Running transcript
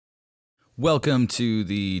Welcome to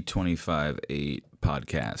the 25/8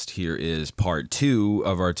 podcast. Here is part 2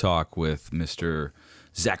 of our talk with Mr.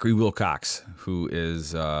 Zack Wilcox, who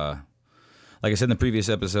is, like I said in the previous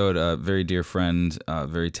episode, a very dear friend,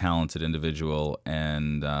 very talented individual,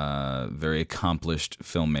 and very accomplished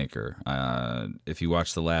filmmaker. If you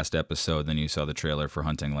watched the last episode, then you saw the trailer for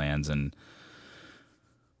Hunting Lands, and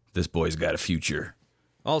this boy's got a future.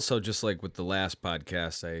 Also, just like with the last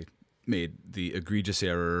podcast, I made the egregious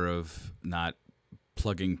error of not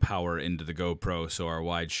plugging power into the GoPro, so our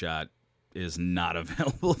wide shot is not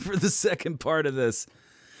available for the second part of this.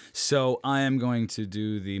 So I am going to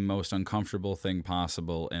do the most uncomfortable thing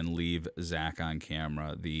possible and leave Zack on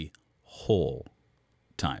camera the whole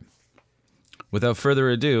time. Without further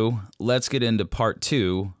ado, let's get into part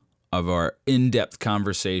 2 of our in-depth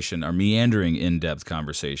conversation, our meandering in-depth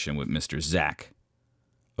conversation with Mr. Zack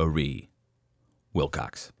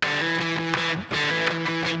Wilcox.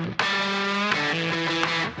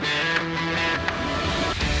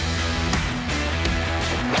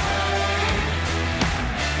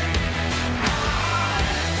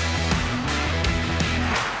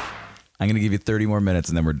 I'm going to give you 30 more minutes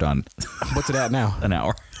and then we're done. What's it at now? An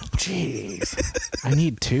hour. Jeez. I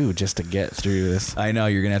need 2 just to get through this. I know,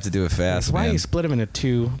 you're going to have to do it fast, Why man. don't you split them into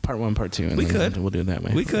 2, part 1, part 2? And We then could. We'll do it that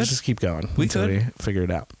way. We could. Let's just keep going. We until could. we figure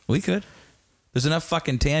it out. We could. There's enough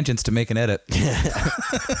fucking tangents to make an edit.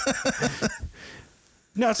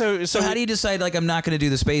 No, so So how do you decide, like, I'm not going to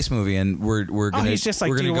do the space movie and we're going he's just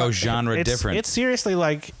like, to do you go want- genre it's, different? It's seriously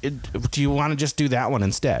like, do you want to just do that one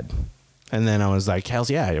instead? And then I was like, hells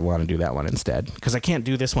yeah, I want to do that one instead. Because I can't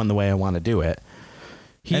do this one the way I want to do it.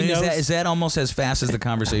 And is that almost as fast as the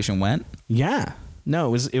conversation went? Yeah.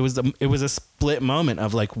 No, it was a split moment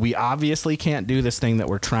of like, we obviously can't do this thing that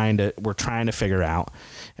we're trying to figure out,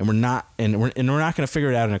 and we're not going to figure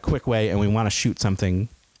it out in a quick way, and we want to shoot something,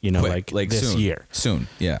 Quick, like this soon. year. Soon,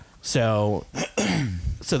 yeah. So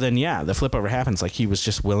then yeah, the flip over happens. Like he was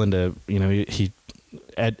just willing to,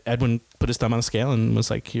 Edwin put his thumb on the scale and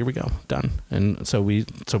was like, here we go, done. And so we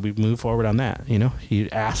move forward on that.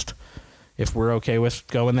 He asked if we're okay with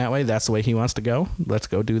going that way. That's the way he wants to go. Let's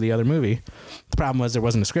go do the other movie. The problem was there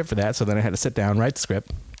wasn't a script for that, so then I had to sit down, write the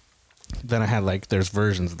script. Then I had there's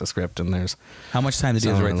versions of the script, and there's How much time did you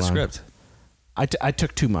have to write the script? I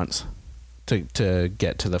took 2 months to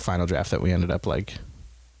get to the final draft that we ended up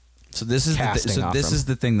So this is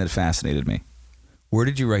the thing that fascinated me. Where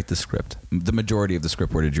did you write the script? The majority of the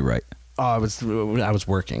script, where did you write? Oh, I was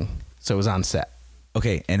working, so it was on set.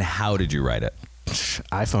 Okay, and how did you write it?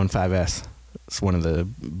 iPhone 5S. It's one of the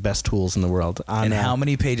best tools in the world. And how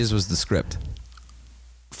many pages was the script?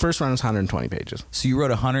 First run was 120 pages. So you wrote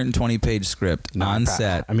a 120-page script on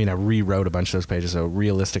set. I mean, I rewrote a bunch of those pages, so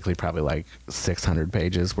realistically probably 600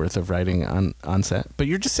 pages worth of writing on set. But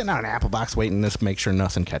you're just sitting on an Apple box waiting to make sure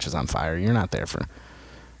nothing catches on fire. You're not there for,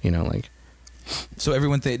 So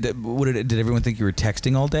everyone did everyone think you were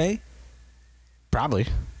texting all day? Probably.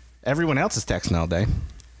 Everyone else is texting all day.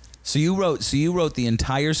 So you wrote the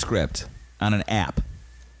entire script on an app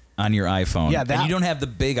on your iPhone. Yeah, and you don't have the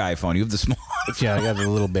big iPhone. You have the small. Yeah, I got the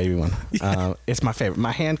little baby one. It's my favorite.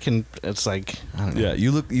 My hand can. It's like, I don't know. Yeah,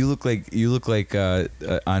 you look like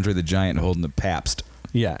Andre the Giant holding the Pabst.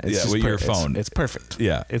 Yeah, it's just with your phone. It's perfect.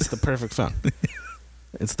 Yeah, it's the perfect phone.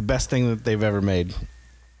 It's the best thing that they've ever made,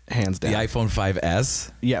 hands down. The iPhone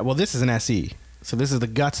 5S. Yeah, well, this is an SE, so this is the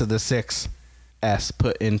guts of the 6S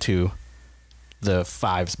put into the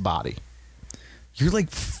 5's body. You're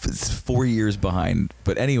like 4 years behind,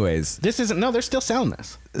 but anyways, this isn't. No, they're still selling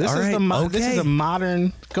this. This is This is a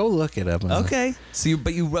modern. Go look it up. Okay. So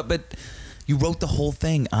you wrote the whole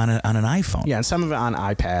thing on an iPhone. Yeah, and some of it on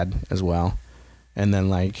iPad as well, and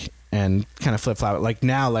then and kind of flip flop. Like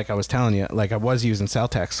now, like I was telling you, I was using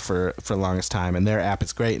Celtex for the longest time, and their app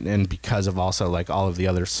is great, and because of also all of the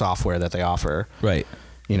other software that they offer, right?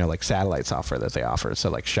 Like satellite software that they offer,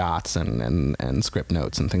 so shots and script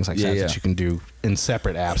notes and things like that you can do in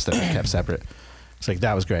separate apps that are kept separate. It's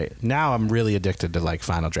that was great. Now I'm really addicted to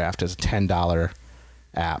Final Draft. It's a $10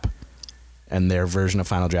 app, and their version of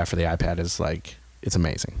Final Draft for the iPad is it's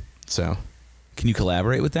amazing. So, can you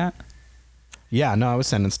collaborate with that? Yeah, no, I was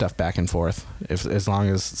sending stuff back and forth. As long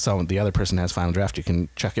as the other person has Final Draft, you can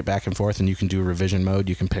chuck it back and forth, and you can do revision mode.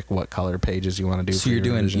 You can pick what color pages you want to do. So you're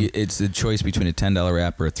doing revision. It's a choice between a $10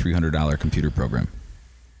 app or a $300 computer program.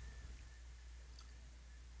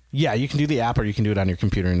 Yeah, you can do the app, or you can do it on your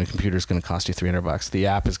computer, and the computer is going to cost you $300. The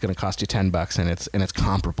app is going to cost you $10, and it's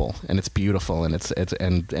comparable, and it's beautiful, and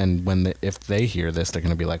if they hear this, they're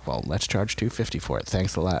going to be like, well, let's charge $250 for it.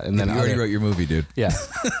 Thanks a lot. And then you already wrote your movie, dude. Yeah,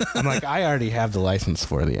 I'm like, I already have the license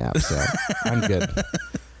for the app, so I'm good.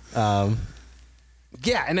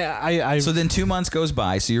 Yeah, and I So then 2 months goes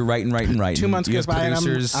by. So you're writing. 2 months goes by, and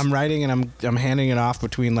I'm writing, and I'm handing it off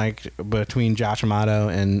between Josh Amato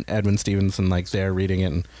and Edwin Stevenson, like they're reading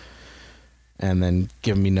it and then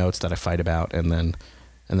giving me notes that I fight about, and then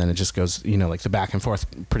it just goes, like the back and forth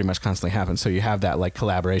pretty much constantly happens. So you have that like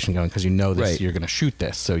collaboration going because this you're going to shoot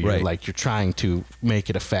this, so you're you're trying to make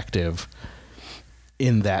it effective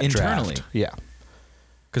in that internally. Draft. Yeah.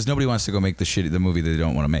 Because nobody wants to go make the movie they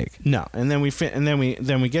don't want to make. No, and then we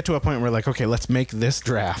get to a point where we're like, okay, let's make this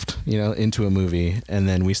draft, into a movie, and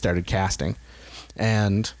then we started casting,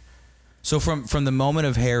 and so from the moment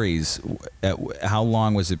of Harry's, how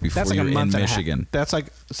long was it before you were in Michigan? That's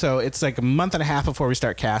it's like a month and a half before we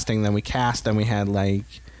start casting. Then we cast, and we had I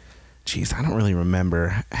don't really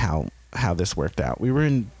remember how this worked out. We were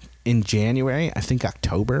in January, I think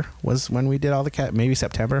October was when we did all the maybe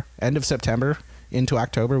September, end of September. Into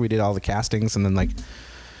October, we did all the castings, and then like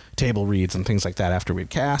table reads and things like that after we'd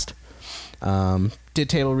cast. Did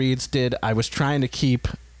table reads. I was trying to keep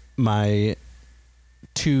my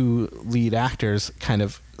two lead actors kind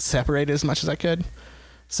of separated as much as I could.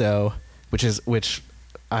 So, which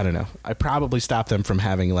I don't know. I probably stopped them from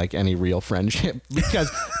having like any real friendship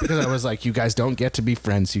because I was like, you guys don't get to be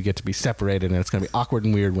friends. You get to be separated, and it's going to be awkward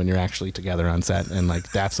and weird when you're actually together on set. And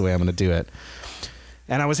like, that's the way I'm going to do it.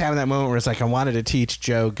 And I was having that moment where it's like I wanted to teach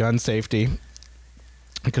Joe gun safety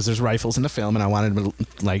because there's rifles in the film, and I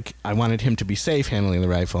wanted him to be safe handling the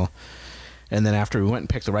rifle. And then after we went and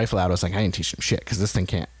picked the rifle out, I was like, I didn't teach him shit because this thing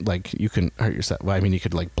can't, like, you can hurt yourself. Well, I mean, you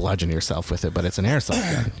could like bludgeon yourself with it, but it's an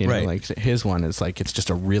airsoft gun. You know, right. Like his one is like it's just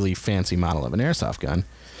a really fancy model of an airsoft gun.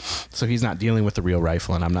 So he's not dealing with the real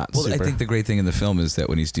rifle, and I'm not. Well, I think the great thing in the film is that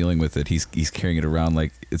when he's dealing with it, he's carrying it around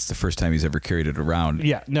like it's the first time he's ever carried it around.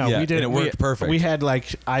 Yeah, no, we did. And it worked perfect. We had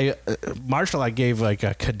like Marshall. I gave like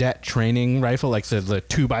a cadet training rifle, like the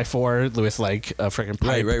 2x4 with like a freaking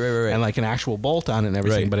pipe, right, and like an actual bolt on it and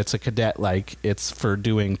everything. Right. But it's a cadet, like it's for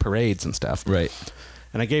doing parades and stuff. Right.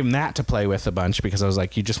 And I gave him that to play with a bunch because I was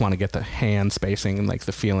like, you just want to get the hand spacing and like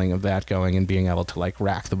the feeling of that going and being able to like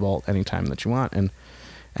rack the bolt anytime that you want and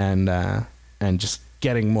just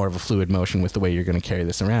getting more of a fluid motion with the way you're going to carry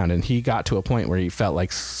this around. And he got to a point where he felt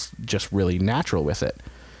like just really natural with it,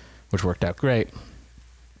 which worked out great.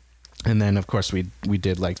 And then of course we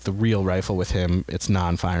did like the real rifle with him. It's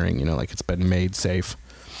non-firing, you know, like it's been made safe,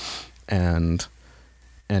 and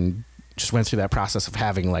just went through that process of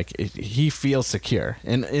having like he feels secure.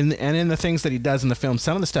 And in the things that he does in the film,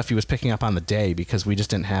 some of the stuff he was picking up on the day because we just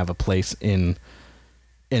didn't have a place in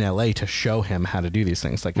LA to show him how to do these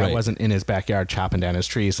things. Like I wasn't in his backyard chopping down his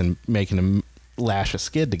trees and making him lash a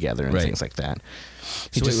skid together and things like that.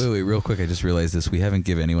 Wait, real quick. I just realized this. We haven't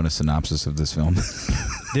given anyone a synopsis of this film.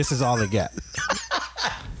 This is all they get.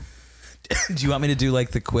 Do you want me to do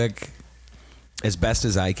like the quick, as best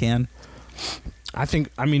as I can? I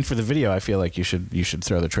mean, for the video, I feel like you should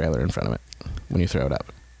throw the trailer in front of it when you throw it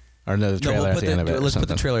up. Or no, the trailer at the end of it. Let's put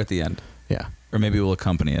the trailer at the end. Yeah. Or maybe we'll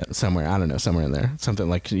accompany it somewhere. I don't know, somewhere in there, something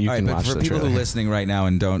like you can watch the trailer. For people who are listening right now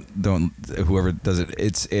and don't whoever does it,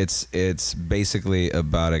 it's basically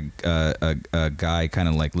about a guy kind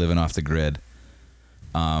of like living off the grid.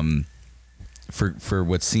 For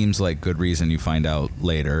what seems like good reason, you find out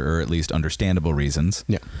later, or at least understandable reasons.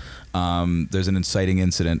 Yeah. There's an inciting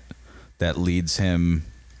incident that leads him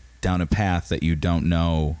down a path that you don't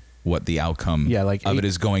know what the outcome of it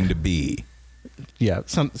is going to be. Yeah,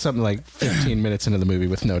 something like 15 minutes into the movie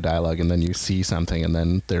with no dialogue, and then you see something, and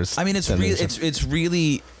then there's. I mean, it's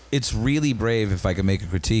really brave, if I could make a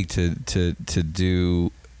critique, to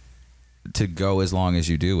go as long as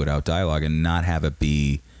you do without dialogue and not have it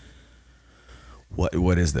be.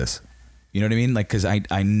 What is this? You know what I mean? Like, because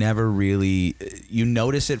I never really. You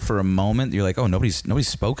notice it for a moment. You're like, oh, nobody's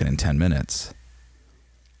spoken in 10 minutes,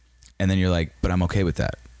 and then you're like, but I'm okay with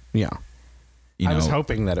that. Yeah. I was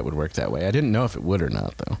hoping that it would work that way. I didn't know if it would or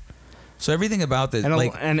not, though. So everything about this,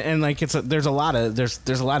 there's a lot of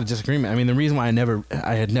disagreement. I mean, the reason why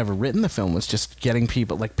I had never written the film was just getting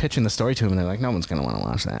people like pitching the story to them, and they're like, no one's going to want to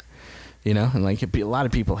watch that, you know. And like a lot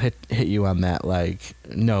of people hit you on that, like,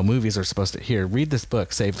 no, movies are supposed to read this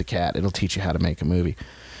book, Save the Cat. It'll teach you how to make a movie,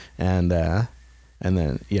 and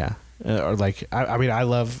then or like I mean, I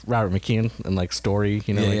love Robert McKean and like story,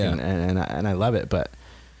 you know, and I love it, but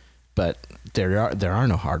there are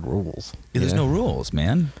no hard rules. There's no rules,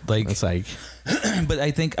 man. Like it's like, but I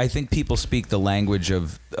think people speak the language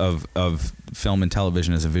of film and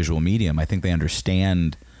television as a visual medium. I think they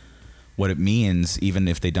understand what it means, even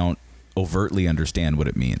if they don't overtly understand what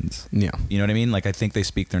it means. Yeah, you know what I mean. Like I think they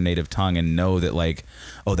speak their native tongue and know that, like,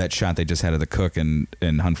 oh, that shot they just had of the cook and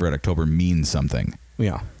Hunt for Red October means something.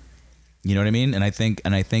 Yeah. You know what I mean? And I think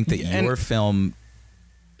that your film,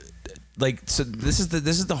 like, so this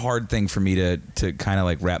is the hard thing for me to kind of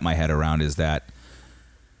like wrap my head around, is that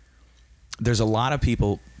there's a lot of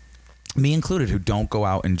people, me included, who don't go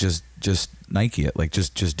out and just Nike it, like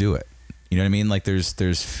just do it. You know what I mean? Like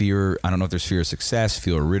there's fear. I don't know if there's fear of success,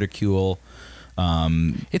 fear of ridicule.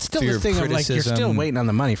 It's still the thing of like you're still waiting on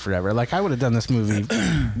the money forever. Like I would have done this movie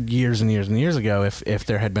years and years and years ago if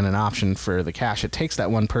there had been an option for the cash. It takes that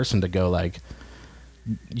one person to go like,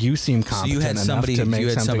 you seem competent enough to make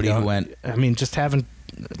something go. Who went. I mean, just having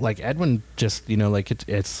like Edwin, just like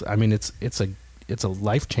it's. I mean, it's a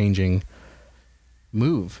life-changing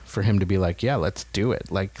move for him to be like, yeah, let's do it.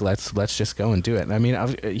 Like let's just go and do it. And I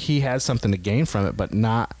mean, he has something to gain from it, but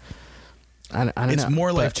not. I don't know. It's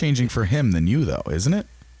more life-changing for him than you, though, isn't it?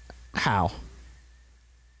 How?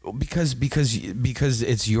 Because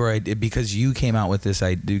it's your idea. Because you came out with this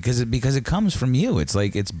idea. Because it comes from you. It's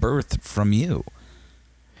like it's birthed from you.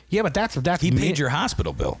 Yeah, but that's he paid your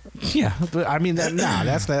hospital bill. Yeah, but I mean that's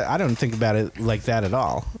not. I don't think about it like that at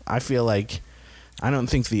all. I feel like I don't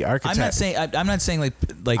think the architect. I'm not saying like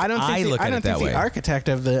I look at it that way. I don't think the architect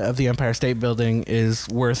of the Empire State Building is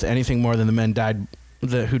worth anything more than the men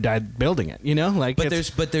who died building it. You know, like.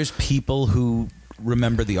 But there's people who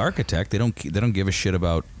remember the architect. They don't give a shit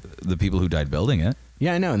about the people who died building it.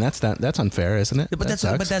 Yeah, I know, and that's unfair, isn't it? But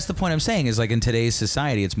that's the point I'm saying, is like in today's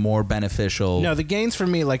society, it's more beneficial. No, the gains for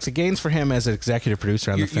me, like the gains for him as an executive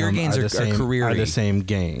producer on the film, your gains are the same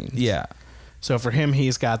gains. Yeah. So for him,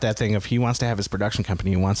 he's got that thing of he wants to have his production company,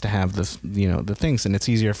 he wants to have the things, and it's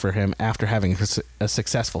easier for him after having a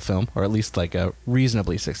successful film, or at least like a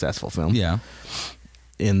reasonably successful film. Yeah.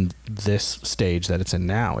 In this stage that it's in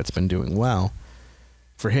now, it's been doing well.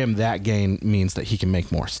 For him, that gain means that he can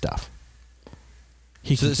make more stuff.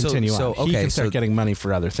 He can continue on. He can start getting money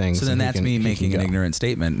for other things. So then that's me making an ignorant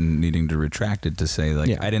statement and needing to retract it to say,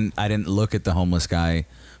 like, I didn't look at the homeless guy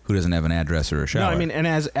who doesn't have an address or a shower. No, I mean, and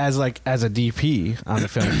as a DP on the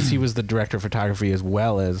film, because he was the director of photography as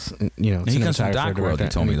well as he comes from Doc World. You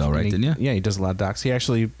told me though, right? Didn't you? Yeah, he does a lot of docs. He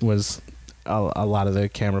actually was a lot of the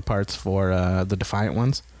camera parts for the Defiant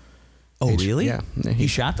ones. Oh, really? Yeah. He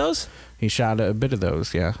shot those? He shot a bit of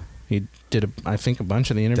those, yeah. He did, I think, a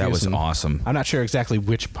bunch of the interviews. That was awesome. I'm not sure exactly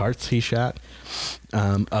which parts he shot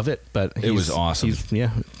of it, but it was awesome. He's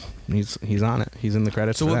on it. He's in the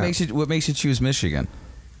credits. So what makes you choose Michigan?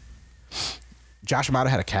 Josh Amato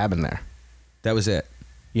had a cabin there. That was it.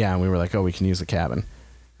 Yeah, and we were like, oh, we can use the cabin.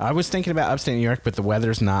 I was thinking about upstate New York, but the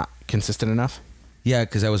weather's not consistent enough. Yeah,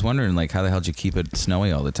 because I was wondering, like, how the hell did you keep it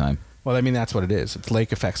snowy all the time? Well, I mean, that's what it is. It's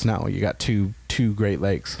lake effect snow. You got two Great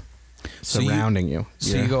Lakes surrounding you.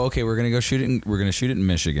 So you go, okay, we're gonna go shoot it. We're gonna shoot it in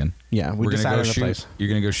Michigan. Yeah, we decided on a place. You're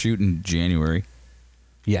gonna go shoot in January.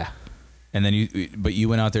 Yeah, and then you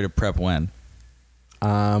went out there to prep when?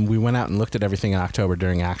 We went out and looked at everything in October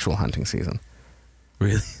during actual hunting season.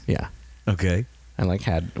 Really? Yeah. Okay.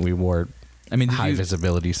 And we wore. I mean, high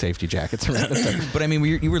visibility safety jackets around us. But I mean,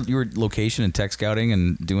 you were location and tech scouting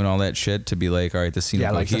and doing all that shit to be like, all right, this scene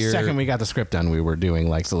will go here. The second we got the script done, we were doing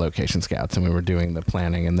like the location scouts and we were doing the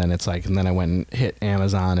planning, and then I went and hit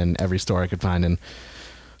Amazon and every store I could find and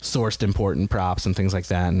sourced important props and things like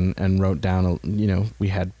that, and wrote down. We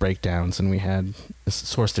had breakdowns and we had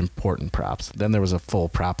sourced important props. Then there was a full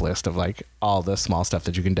prop list of like all the small stuff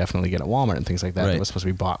that you can definitely get at Walmart and things like that. Right. That was supposed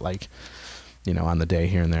to be bought like. On the day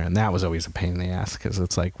here and there, and that was always a pain in the ass because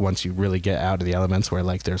it's like once you really get out of the elements where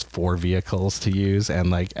like there's 4 vehicles to use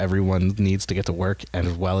and like everyone needs to get to work and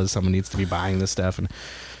as well as someone needs to be buying this stuff, and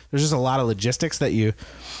there's just a lot of logistics that you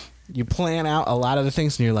plan out a lot of the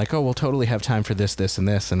things and you're like, oh, we'll totally have time for this and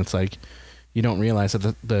this, and it's like you don't realize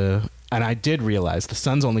that and I did realize the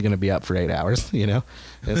sun's only going to be up for 8 hours.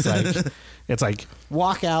 It's like it's like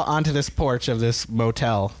walk out onto this porch of this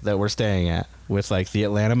motel that we're staying at with like the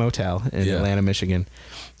Atlanta Motel in Atlanta, Michigan,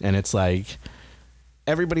 and it's like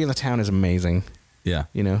everybody in the town is amazing. Yeah,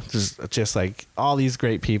 just like all these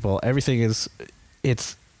great people. Everything is,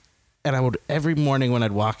 and I would every morning when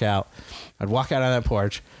I'd walk out on that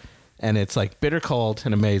porch. And it's like bitter cold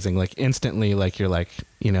and amazing. Like instantly, like you're like,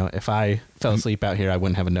 if I fell asleep out here, I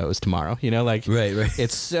wouldn't have a nose tomorrow. Like right.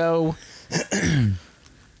 It's so.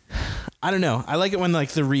 I don't know. I like it when like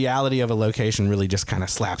the reality of a location really just kind of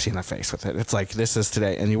slaps you in the face with it. It's like this is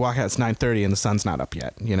today, and you walk out. It's 9:30 and the sun's not up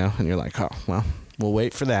yet. And you're like, oh well, we'll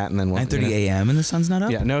wait for that, and then 9:30 a.m. and the sun's not up.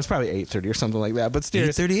 Yeah, no, it's probably 8:30 or something like that. But still,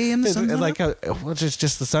 8:30 a.m. the sun's not up.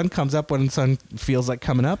 Just the sun comes up when the sun feels like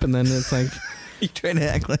coming up, and then it's like. You trying to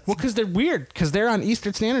act like... Well, because they're weird. Because they're on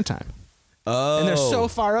Eastern Standard Time. Oh. And they're so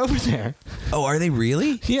far over there. Oh, are they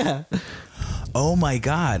really? Yeah. Oh, my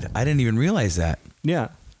God. I didn't even realize that. Yeah.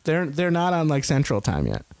 They're not on like Central Time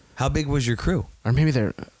yet. How big was your crew? Or maybe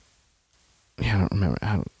they're. Yeah, I don't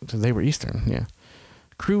remember. They were Eastern. Yeah,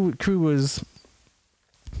 crew was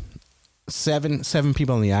seven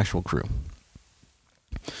people in the actual crew.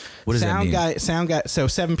 What does that mean? Sound guy. So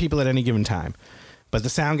 7 people at any given time. But the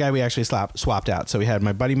sound guy we actually swapped out. So we had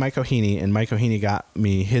my buddy Mike O'Heaney, and Mike O'Heaney got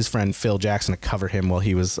me his friend Phil Jackson to cover him while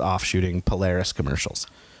he was off shooting Polaris commercials.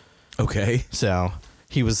 Okay. So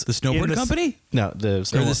he was the snowboard company? No, the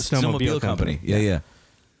snowmobile company. Yeah.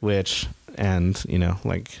 Which, and you know,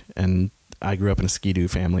 like, and I grew up in a Ski-Doo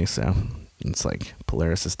family, so it's like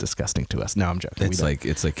Polaris is disgusting to us. No, I'm joking. It's like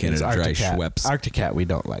Canada Dry Schweppes. Arctic Cat we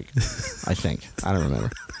don't like. I think. I don't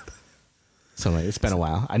remember. So like, it's been a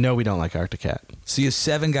while. I know we don't like Arctic Cat. So you have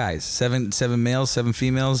 7 guys, seven males, 7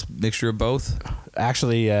 females, mixture of both.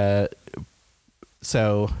 Actually,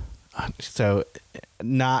 so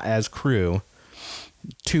not as crew.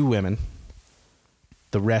 2 women.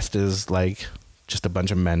 The rest is like just a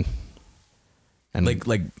bunch of men. And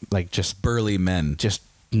like just burly men. Just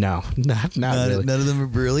not really. None of them are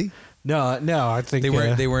burly. No. I think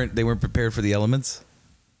they weren't prepared for the elements.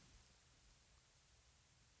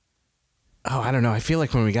 Oh, I don't know. I feel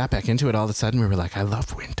like when we got back into it, all of a sudden we were like, I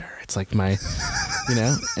love winter. It's like my, you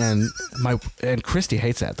know, and Christy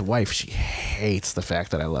hates that. The wife, she hates the fact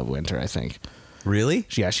that I love winter, I think. Really?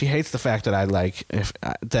 Yeah, she hates the fact that I like,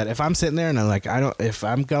 if I'm sitting there and I'm like, if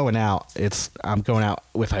I'm going out, I'm going out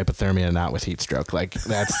with hypothermia and not with heat stroke. Like,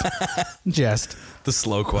 that's just the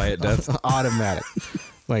slow, quiet death. Automatic.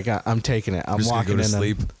 Like, I'm taking it. I'm walking in.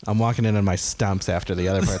 Sleep. I'm walking in on my stumps after the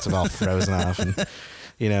other parts have all frozen off. And,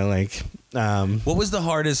 you know, like, what was the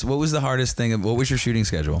hardest thing? What was your shooting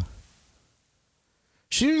schedule?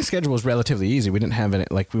 Shooting schedule was relatively easy. We didn't have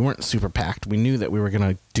it, like, we weren't super packed. We knew that we were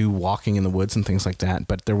going to do walking in the woods and things like that,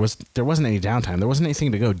 but there wasn't any downtime. There wasn't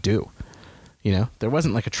anything to go do. You know, there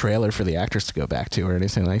wasn't like a trailer for the actors to go back to or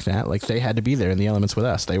anything like that. Like, they had to be there in the elements with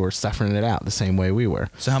us. They were suffering it out the same way we were.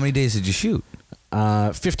 So how many days did you shoot?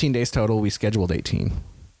 15 days total. We scheduled 18.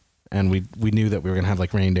 And we knew that we were going to have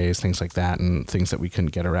like rain days, things like that, and things that we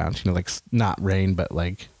couldn't get around. You know, like not rain, but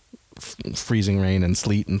like freezing rain and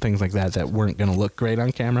sleet and things like that weren't going to look great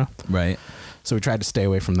on camera. Right. So we tried to stay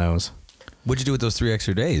away from those. What'd you do with those 3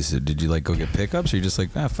 extra days? Did you like go get pickups, or you just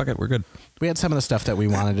like, fuck it, we're good? We had some of the stuff that we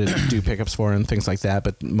wanted to do pickups for and things like that,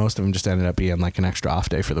 but most of them just ended up being like an extra off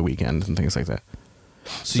day for the weekend and things like that.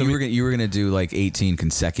 So you were gonna do like 18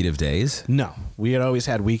 consecutive days? No, we had always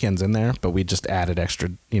had weekends in there, but we just added extra.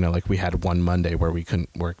 You know, like we had one Monday where we couldn't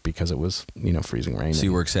work because it was, you know, freezing rain. So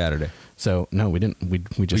you worked Saturday? So no, we didn't.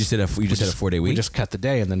 We just did a 4-day week. We just cut the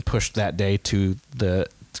day and then pushed that day to the.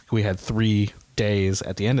 We had 3 days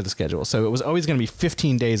at the end of the schedule, so it was always going to be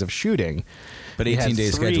 15 days of shooting. But 18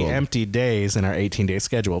 days schedule. 3 empty days in our 18-day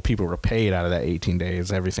schedule. People were paid out of that 18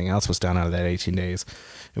 days. Everything else was done out of that 18 days.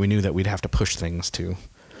 And we knew that we'd have to push things to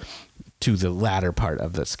the latter part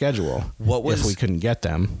of the schedule if we couldn't get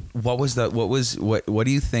them. What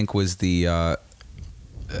do you think was the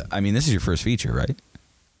I mean, this is your first feature, right?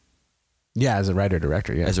 Yeah, as a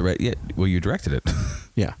writer-director, yeah. Yeah, well, you directed it.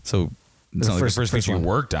 Yeah. So it's not like the first feature you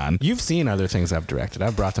worked on. You've seen other things I've directed.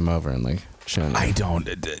 I've brought them over and like shown them. I don't.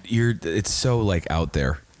 It's so like out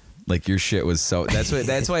there. Like your shit was so. That's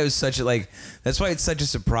why it was such a like. That's why it's such a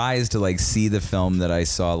surprise to like see the film that I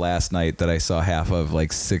saw last night that I saw half of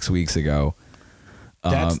like 6 weeks ago.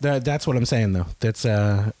 That's what I'm saying though. That's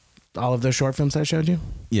all of those short films I showed you.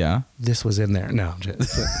 Yeah, this was in there. No, I'm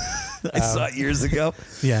just. I saw it years ago.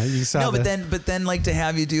 Yeah, you saw. No, but then like to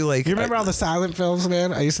have you do like. You remember all the silent films,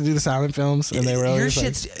 man? I used to do the silent films, and they were always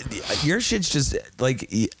your shit's just like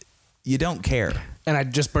you don't care. And I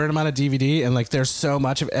just burned them on a DVD, and like there's so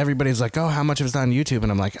much of everybody's like, oh, how much of it's on YouTube?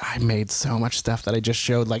 And I'm like, I made so much stuff that I just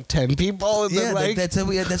showed like 10 people. And yeah, like, that's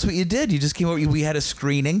what you did. You just came over. We had a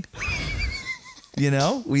screening. You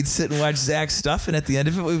know, we'd sit and watch Zach's stuff, and at the end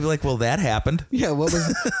of it, we'd be like, "Well, that happened." Yeah, what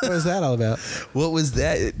was that all about? What was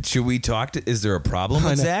that? Should we talk to? Is there a problem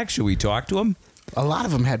with Zach? Should we talk to him? A lot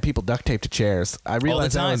of them had people duct taped to chairs. I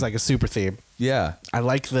realized that was like a super theme. Yeah, I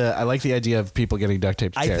like the idea of people getting duct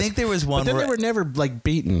taped to chairs. I think there was one, but then they were never like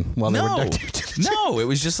beaten while they were duct taped to chairs. No, it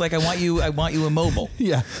was just like I want you immobile.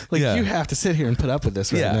 Yeah, like you have to sit here and put up with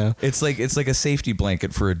this right now. It's like a safety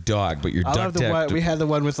blanket for a dog, but you're duct taped. We had the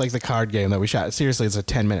one with like the card game that we shot. Seriously, it's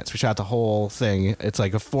 10 minutes. We shot the whole thing. It's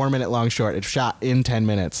like a 4-minute long short. It's shot in 10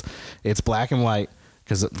 minutes. It's black and white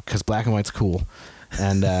because black and white's cool,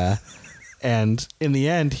 and and in the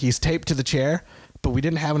end, he's taped to the chair. But we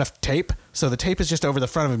didn't have enough tape, so the tape is just over the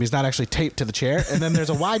front of him. He's not actually taped to the chair. And then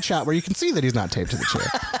there's a wide shot where you can see that he's not taped to the chair.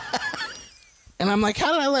 And I'm like,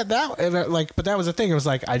 how did I let that? And but that was the thing. It was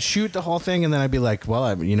like I'd shoot the whole thing, and then I'd be like,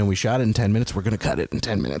 well, we shot it in 10 minutes. We're gonna cut it in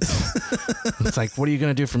 10 minutes. It's like, what are you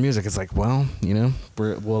gonna do for music? It's like, well,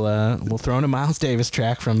 we'll throw in a Miles Davis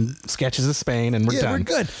track from Sketches of Spain, and we're done. We're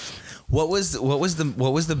good. What was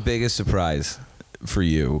the biggest surprise for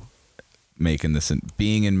you making this?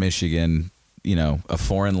 Being in Michigan, a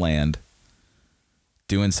foreign land.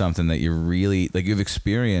 Doing something that you're really you've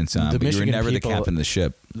experienced on, but you were never the captain of the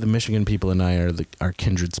ship. The Michigan people and I are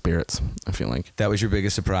kindred spirits. I feel like that was your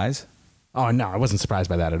biggest surprise. Oh no, I wasn't surprised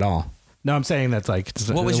by that at all. No, I'm saying that's like.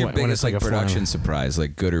 What was your biggest production surprise,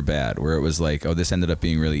 good or bad, where it was like, oh, this ended up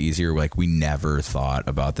being really easy, or we never thought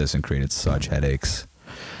about this and created such headaches?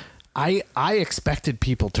 I expected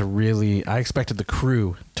people to really. I expected the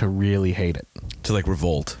crew to really hate it, to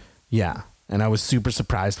revolt. Yeah, and I was super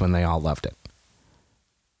surprised when they all loved it.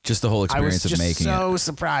 Just the whole experience of making it. I was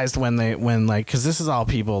so surprised when because this is all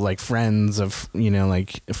people friends of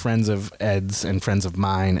friends of Ed's and friends of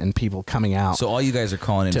mine and people coming out. So all you guys are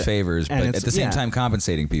calling in favors, but at the same time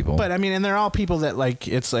compensating people. But I mean, and they're all people that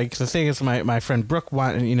it's the thing is my friend Brooke,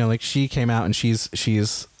 she came out and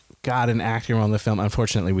she's got an acting role in the film.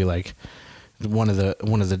 Unfortunately, we one of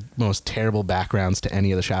the most terrible backgrounds to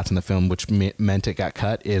any of the shots in the film, which meant it got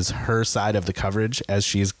cut, is her side of the coverage as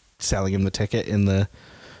she's selling him the ticket in the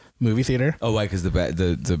movie theater. Oh, why? Because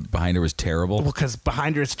the behind her was terrible? Well, because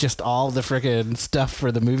behind her it's just all the freaking stuff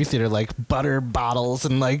for the movie theater, butter bottles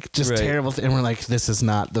and just terrible. And we're like, this is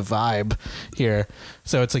not the vibe here.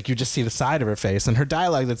 So it's you just see the side of her face and her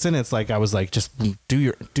dialogue that's in it's I was just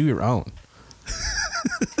do your own.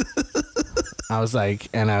 I was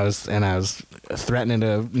and I was threatening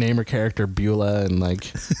to name her character Beulah and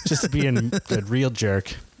just being a real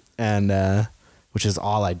jerk and which is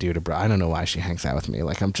all I do to bro. I don't know why she hangs out with me.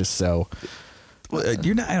 I'm just so. Well,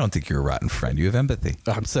 you're not. I don't think you're a rotten friend. You have empathy.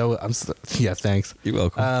 I'm so. Yeah, thanks. You're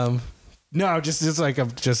welcome. No, just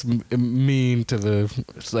I'm just mean to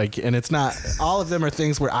the and it's not. All of them are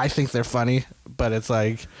things where I think they're funny, but it's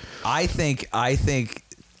I think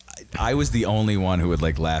I was the only one who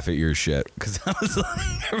would laugh at your shit because I was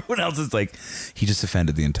everyone else is he just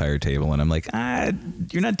offended the entire table, and I'm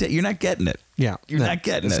you're not getting it. Yeah, you're not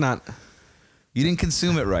getting it. It's not. You didn't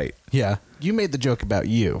consume it right. Yeah. You made the joke about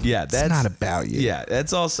you. Yeah. That's not about you. Yeah.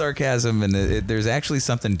 That's all sarcasm. And there's actually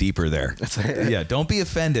something deeper there. Yeah. Don't be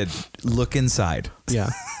offended. Look inside. Yeah.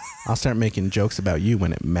 I'll start making jokes about you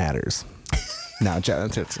when it matters. No,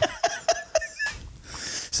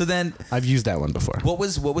 so then I've used that one before. What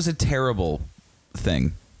was a terrible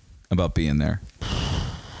thing about being there?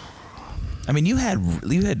 I mean, you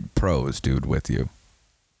had pros, dude, with you.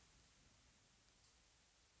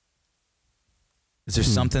 Is there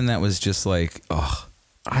something that was just oh?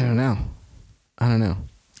 I don't know.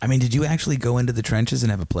 I mean, did you actually go into the trenches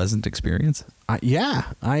and have a pleasant experience? Yeah,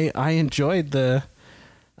 I enjoyed it.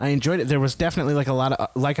 There was definitely a lot of,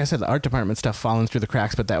 like I said, the art department stuff falling through the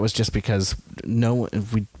cracks, but that was just because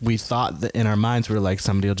we thought that in our minds we were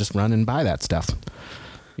somebody will just run and buy that stuff.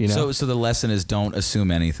 So the lesson is don't assume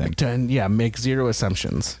anything. Make zero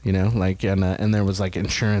assumptions. And there was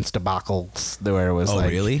insurance debacles where it was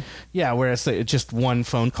really? Yeah, where it's just one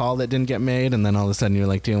phone call that didn't get made, and then all of a sudden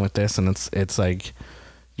you're dealing with this, and it's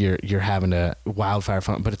you're having a wildfire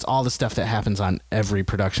phone, but it's all the stuff that happens on every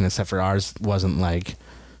production except for ours wasn't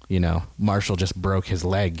Marshall just broke his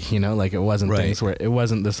leg. It wasn't things where it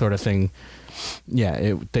wasn't the sort of thing.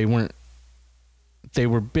 Yeah, they weren't. They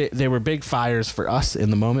were big fires for us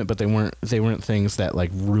in the moment, but they weren't things that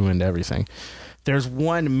ruined everything. There's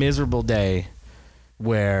one miserable day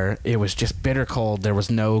where it was just bitter cold. There was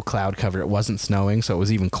no cloud cover. It wasn't snowing, so it was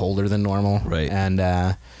even colder than normal. Right.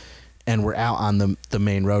 And we're out on the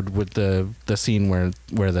main road with the scene where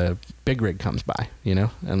the big rig comes by, and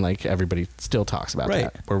everybody still talks about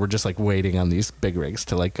that. Where we're just waiting on these big rigs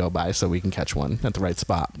to go by so we can catch one at the right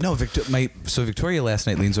spot. No, Victoria last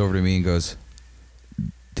night leans over to me and goes,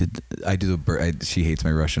 "Did I do the?" She hates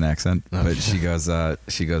my Russian accent, but she goes, "That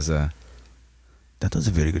was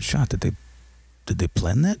a very good shot. Did they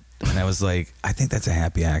plan that?" And I was like, "I think that's a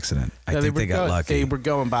happy accident. I think they got lucky. They were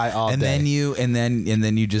going by all day." And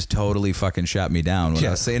then you just totally fucking shot me down when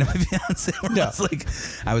I was saying to my fiance.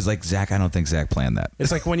 I was like, Zach, I don't think Zach planned that.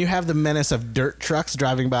 It's like when you have the menace of dirt trucks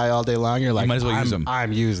driving by all day long, you're like, you might as well use them.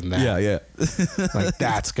 I'm using that. Yeah.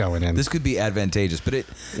 That's going in. This could be advantageous, but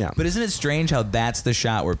isn't it strange how that's the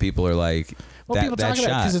shot where people are like, well, people talk about it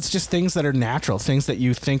because it's just things that are natural, things that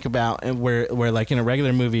you think about, and where in a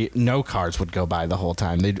regular movie, no cars would go by the whole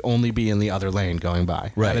time. They'd only be in the other lane going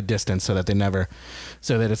by at a distance, so that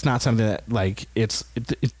it's not something that like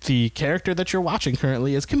the character that you're watching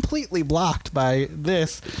currently is completely blocked by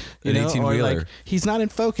this, an 18-wheeler. Like he's not in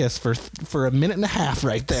focus for a minute and a half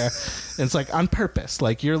right there. And it's like on purpose.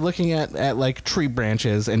 Like you're looking at like tree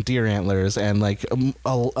branches and deer antlers, and like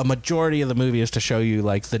a majority of the movie is to show you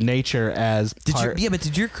like the nature as but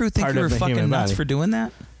did your crew think you were fucking nuts for doing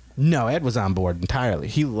that? No, Ed was on board entirely.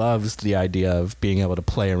 He loves the idea of being able to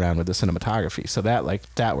play around with the cinematography. So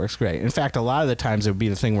that works great. In fact, a lot of the times it would be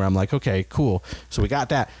the thing where I'm like, okay, cool. So we got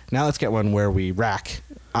that. Now let's get one where we rack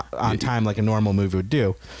on time like a normal movie would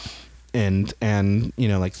do. And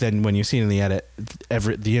like then when you see it in the edit,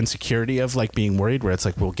 the insecurity of like being worried, where it's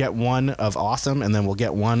like we'll get one of awesome and then we'll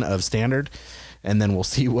get one of standard, and then we'll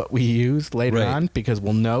see what we use later on, because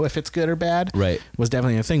we'll know if it's good or bad. Right. Was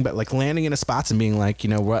definitely a thing. But like landing in a spots and being like, you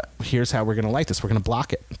know what, here's how we're going to light this. We're going to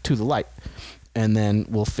block it to the light, and then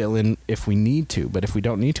we'll fill in if we need to. But if we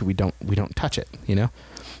don't need to, we don't touch it. You know,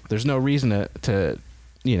 there's no reason to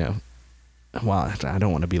you know. Well, I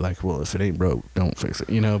don't want to be like, well, if it ain't broke, don't fix it.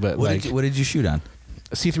 You know, but what did you shoot on?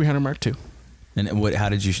 A C300 Mark II. And how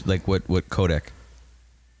did you like what codec?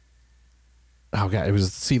 Oh god, it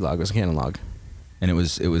was C-Log. It was a Canon log. And it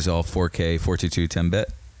was all 4K, 422,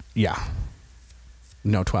 10-bit? Yeah.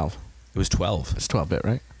 No, 12. It was 12. It's 12-bit,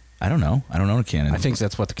 right? I don't know. I don't know Canon. I think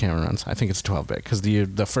that's what the camera runs. I think it's 12-bit, because the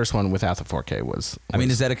first one without the 4K was I mean,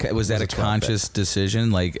 was that a conscious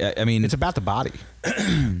decision? Like, I mean, it's about the body.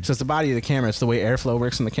 So it's the body of the camera. It's the way airflow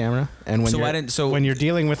works in the camera. And when you're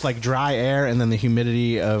dealing with like dry air and then the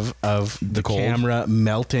humidity of the camera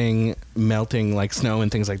melting like snow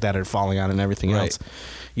and things like that are falling on and everything else,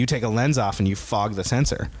 you take a lens off and you fog the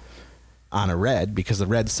sensor on a red, because the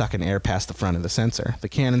red's sucking air past the front of the sensor. The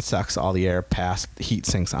Canon sucks all the air past heat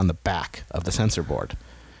sinks on the back of the sensor board.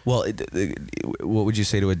 Well, what would you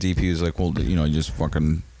say to a DP who's like, well, you know, you just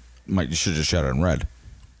fucking you should have just shot it on red.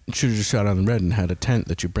 You should have just shot on red and had a tent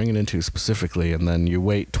that you bring it into specifically, and then you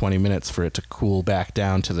wait 20 minutes for it to cool back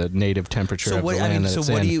down to the native temperature of the land that it's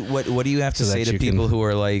in. What do you have to say to people who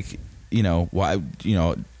are like, you know, why, you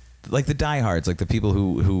know, like the diehards, like the people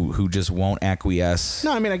who just won't acquiesce?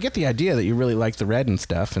 No, I mean, I get the idea that you really like the red and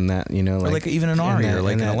stuff, and that, you know, or like even an Ari or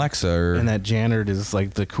like an Alexa, and that Jannard is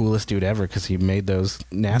like the coolest dude ever because he made those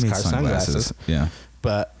NASCAR sunglasses. Yeah,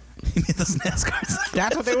 but he made those NASCAR.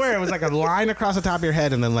 That's what they were. It was like a line across the top of your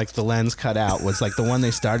head, and then like the lens cut out was like the one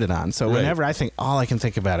they started on. So whenever I think, all I can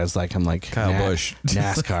think about is like, I'm like, Kyle Busch,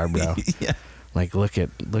 NASCAR, bro. Yeah. Like look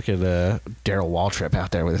at Daryl Waltrip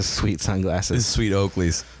out there with his sweet sunglasses, his sweet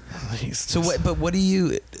Oakleys. So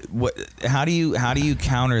how do you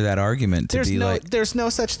counter that argument to there's no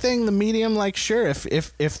such thing. The medium, like, sure,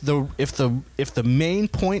 if the main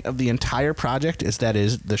point of the entire project is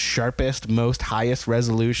the sharpest, most highest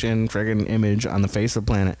resolution friggin' image on the face of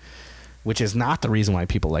the planet, which is not the reason why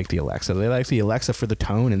people like the Alexa. They like the Alexa for the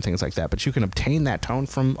tone and things like that, but you can obtain that tone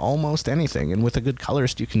from almost anything, and with a good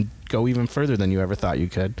colorist you can go even further than you ever thought you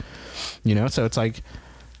could, you know. So it's like,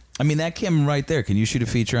 I mean, that camera right there, can you shoot a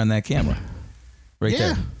feature on that camera? Right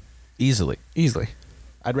there. Easily.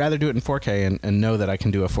 I'd rather do it in 4K and know that I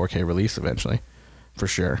can do a 4K release eventually, for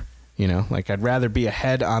sure. You know, like I'd rather be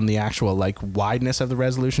ahead on the actual like wideness of the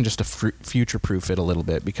resolution just to future-proof it a little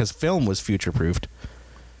bit, because film was future-proofed.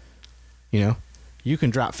 You know, you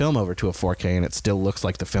can drop film over to a 4K and it still looks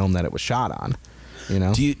like the film that it was shot on. You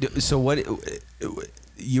know. So what?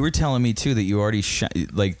 You were telling me too that you already shot.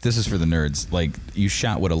 Like, this is for the nerds. Like, you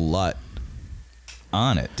shot with a LUT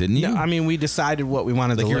on it, didn't you? No, I mean, we decided what we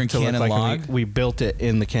wanted like the look to look like. Log? We built it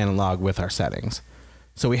in the Canon log with our settings.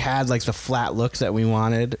 So we had like the flat looks that we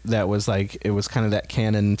wanted. That was like, it was kind of that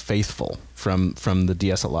Canon faithful from the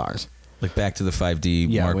DSLRs. Like back to the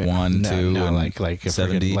 5D Mark 1, 2, and like a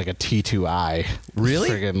 7D, like a T2i, really,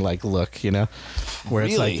 friggin' like look, you know, where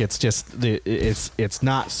it's like it's just it's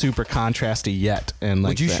not super contrasty yet. And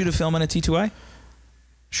like, would you shoot a film on a T2i?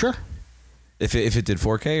 Sure. If it did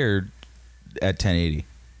 4K or at 1080,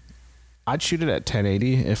 I'd shoot it at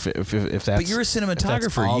 1080 if that's. But you're a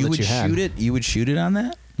cinematographer. You would shoot it on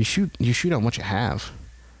that. You shoot on what you have.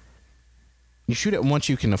 You shoot it once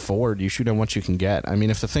you can afford. You shoot on what you can get. I mean,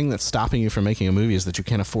 if the thing that's stopping you from making a movie is that you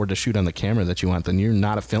can't afford to shoot on the camera that you want, then you're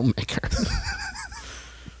not a filmmaker.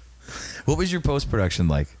 What was your post-production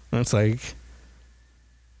like? It's like,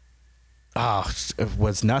 it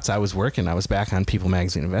was nuts. I was working. I was back on People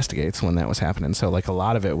Magazine Investigates when that was happening. So like a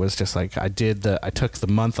lot of it was just like I took the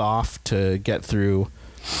month off to get through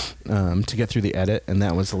the edit, and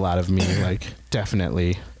that was a lot of me like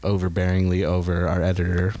definitely overbearingly over our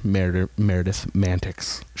editor Meredith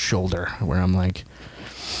Mantic's shoulder, where I'm like,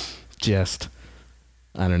 just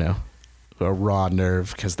I don't know, a raw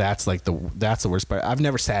nerve, because that's the worst part. I've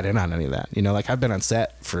never sat in on any of that. You know, like I've been on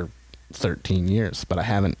set for 13 years, but I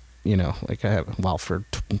haven't, you know, like I have, well, for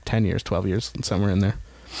 10 years, 12 years, somewhere in there.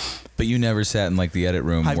 But you never sat in like the edit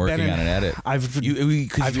room working on an edit.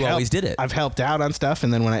 Because you always did it. I've helped out on stuff,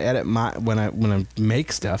 and then when I edit when I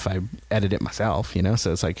make stuff, I edit it myself. You know,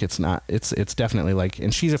 so it's like it's definitely like,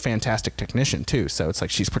 and she's a fantastic technician too. So it's like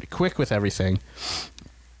she's pretty quick with everything,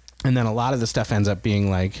 and then a lot of the stuff ends up being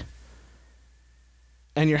like,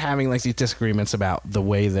 and you're having like these disagreements about the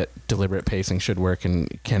way that deliberate pacing should work, and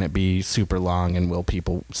can it be super long, and will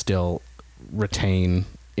people still retain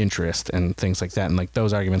interest and things like that, and like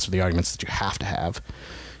those arguments are the arguments that you have to have.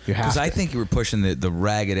 Because I think you were pushing the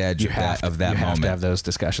ragged edge of that moment. You have to have those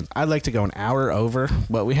discussions. I'd like to go an hour over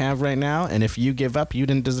what we have right now, and if you give up, you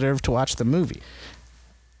didn't deserve to watch the movie.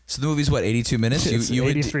 So the movie's what, 82 minutes? It's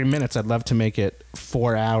 83 minutes. I'd love to make it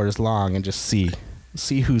 4 hours long and just see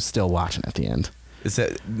who's still watching at the end. Is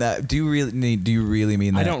that do you really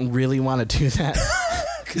mean that? I don't really want to do that,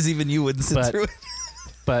 because even you wouldn't sit through it.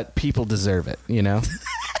 But people deserve it, you know.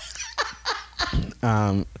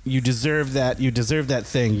 You deserve that. You deserve that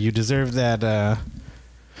thing. You deserve that.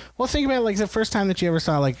 Well, think about it, like the first time that you ever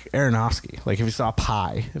saw like Aronofsky. Like if you saw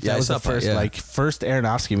Pi, if that was the first first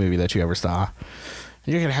Aronofsky movie that you ever saw,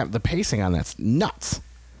 you're gonna have the pacing on that's nuts.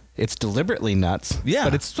 It's deliberately nuts. Yeah,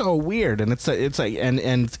 but it's so weird, and it's like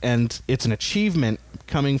and it's an achievement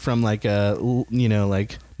coming from like a, you know,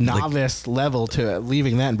 like novice level to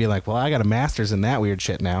leaving that and be like, well, I got a master's in that weird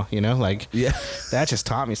shit now, you know, like, yeah, that just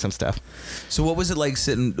taught me some stuff. So what was it like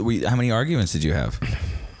sitting? How many arguments did you have?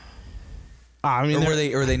 I mean, or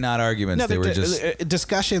were they not arguments? No, they were just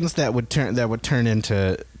discussions that would turn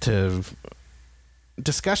into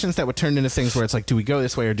discussions that would turn into things where it's like, do we go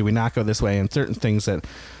this way or do we not go this way? And certain things that,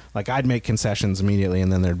 like, I'd make concessions immediately,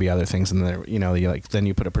 and then there'd be other things, and there, you know, then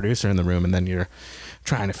you put a producer in the room, and then you're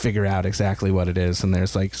trying to figure out exactly what it is, and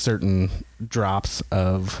there's like certain drops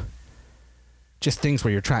of just things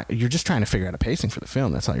where you're just trying to figure out a pacing for the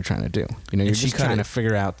film. That's all you're trying to do. You know, you're just trying to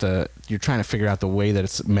figure out the way that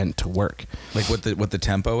it's meant to work. Like what the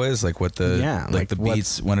tempo is, like what the like the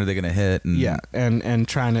beats, when are they going to hit? And and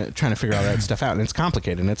trying to figure all that stuff out. And it's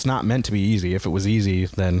complicated, and it's not meant to be easy. If it was easy,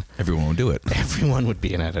 then everyone would do it. Everyone would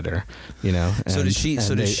be an editor, you know. And, so does she?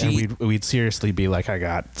 And we'd seriously be like, I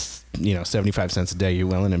got, you know, 75 cents a day, you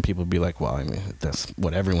willing? And people would be like, well, I mean, that's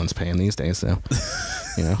what everyone's paying these days. So,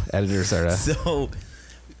 you know, editors are. So,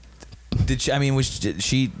 did she? I mean,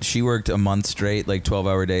 she worked a month straight, like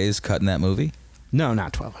 12-hour days, cutting that movie? No,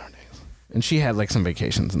 not 12-hour days. And she had like some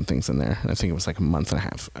vacations and things in there. And I think it was like a month and a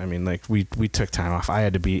half. I mean, like we took time off. I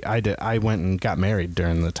went and got married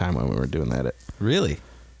during the time when we were doing the edit. Really?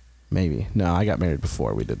 Maybe. No, I got married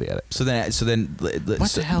before we did the edit. So then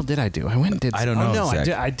what the hell did I do? I went and did. I don't know. Oh,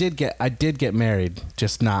 no, I did get married.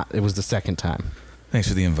 Just not. It was the second time. Thanks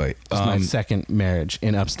for the invite. It was my second marriage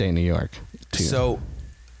in upstate New York. Too.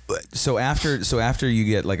 So after you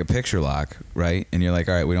get like a picture lock, right? And you're like,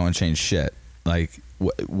 all right, we don't want to change shit. Like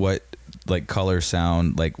what like color,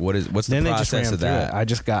 sound, like what's the process of that?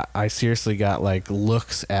 I seriously got like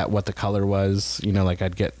looks at what the color was, you know, like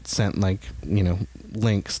I'd get sent like, you know,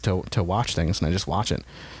 links to watch things, and I just watch it.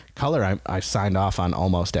 Color, I signed off on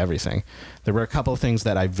almost everything. There were a couple of things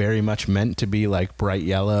that I very much meant to be like bright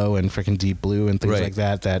yellow and freaking deep blue and things like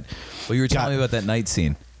that. Well, you were telling me about that night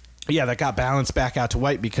scene. Yeah, that got balanced back out to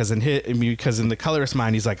white because in the colorist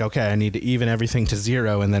mind, he's like, okay, I need to even everything to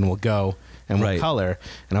 0, and then we'll go and we'll color.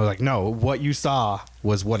 And I was like, no, what you saw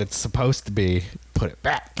was what it's supposed to be. Put it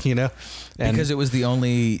back, you know, because it was the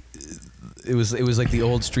only. It was like the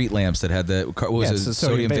old street lamps that had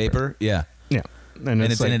sodium vapor. Yeah, yeah, and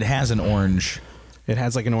it has an orange. It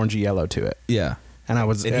has like an orangey yellow to it. Yeah. And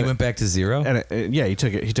he went back to 0. And he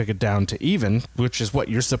took it down to even, which is what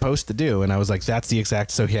you're supposed to do. And I was like, that's the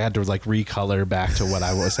exact. So he had to like recolor back to what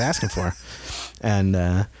I was asking for. And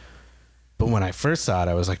but when I first saw it,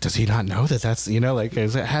 I was like, does he not know that that's, you know, like I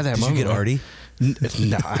had that moment. Did you get arty?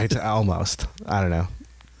 No, I almost. I don't know.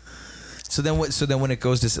 So then when it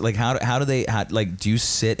goes to like how do they do you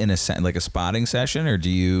sit in a spotting session, or do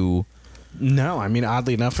you? No, I mean,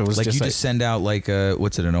 oddly enough, it was like just you just send out like an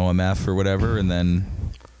OMF or whatever, and then.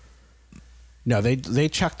 No, they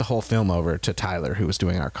chucked the whole film over to Tyler, who was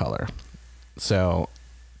doing our color. So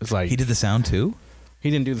it's like he did the sound too. He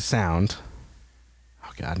didn't do the sound.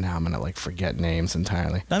 Oh God, now I'm gonna like forget names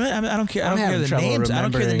entirely. I don't care. I don't care the names. I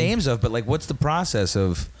don't care the names of, but like, what's the process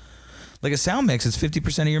of, like a sound mix? It's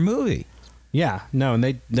 50% of your movie. Yeah, no,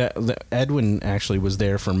 and Edwin actually was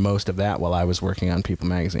there for most of that while I was working on People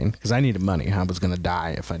magazine because I needed money. I was going to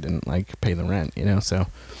die if I didn't like pay the rent, you know. So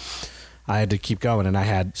I had to keep going, and I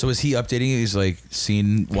had. So is he updating you? He's like,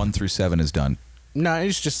 scene 1 through 7 is done. No,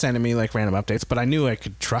 he's just sending me like random updates, but I knew I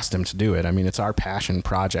could trust him to do it. I mean, it's our passion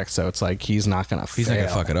project, so it's like he's not gonna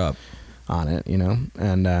fuck it up on it, you know.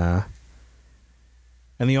 And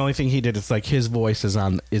the only thing he did is like his voice is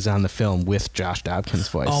on the film with Josh Dobkin's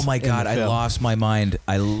voice. Oh my god, I lost my mind.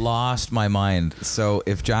 So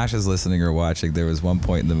if Josh is listening or watching, there was one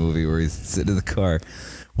point in the movie where he's sitting in the car.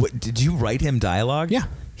 What did you write him dialogue? Yeah,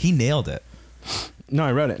 he nailed it. No,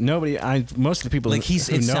 I wrote it. Most of the people like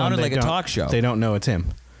it sounded like a talk show. They don't know it's him.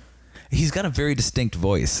 He's got a very distinct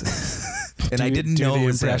voice, and I didn't know the it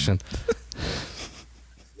was impression. Him.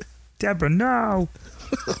 Deborah, no.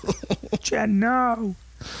 Jen, no.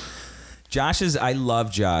 I love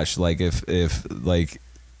Josh. Like if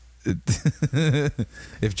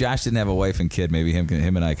Josh didn't have a wife and kid, maybe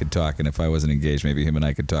him and I could talk. And if I wasn't engaged, maybe him and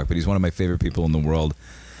I could talk. But he's one of my favorite people in the world.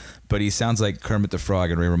 But he sounds like Kermit the Frog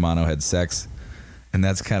and Ray Romano had sex. And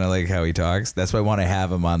that's kind of like how he talks. That's why I want to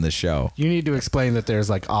have him on the show. You need to explain that there's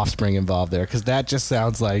like offspring involved there, because that just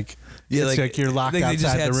sounds like it's like you're locked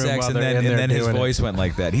outside the room sex while and then his voice it. went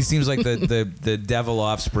like that. He seems like the devil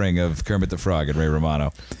offspring of Kermit the Frog and Ray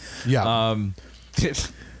Romano. Yeah.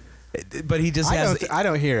 But he just has. I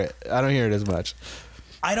don't hear it. I don't hear it as much.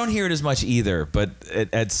 I don't hear it as much either. But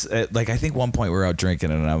it's like I think one point we're out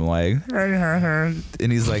drinking and I'm like,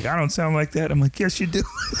 and he's like, I don't sound like that. I'm like, yes, you do.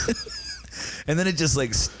 And then it just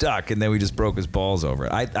like stuck, and then we just broke his balls over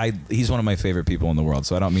it. He's one of my favorite people in the world,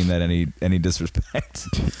 so I don't mean that any disrespect.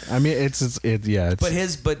 I mean, it's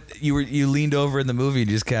But you leaned over in the movie and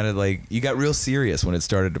just kind of like you got real serious when it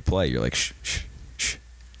started to play. You're like shh shh shh.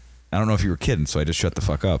 I don't know if you were kidding, so I just shut the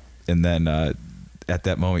fuck up. And then at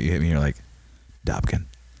that moment you hit me, and you're like, Dobkin.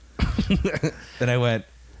 Then I went,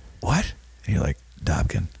 what? And you're like,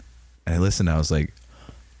 Dobkin. And I listened. And I was like.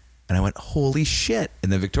 And I went, holy shit.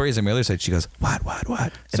 And then Victoria's on my other side. She goes, what?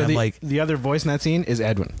 And so I'm like... The other voice in that scene is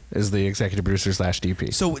Edwin, is the executive producer /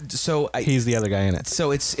 DP. So he's the other guy in it.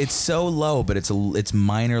 So it's so low, but it's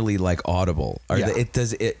minorly like audible.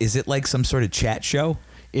 Is it like some sort of chat show?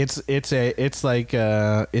 It's like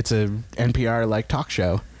a NPR like talk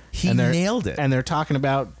show. He nailed it. And they're talking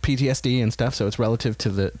about PTSD and stuff, so it's relative to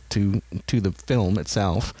the film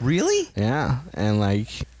itself. Really? Yeah.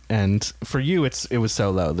 And for you, it was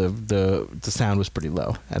so low. The sound was pretty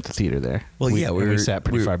low at the theater there. Well, we sat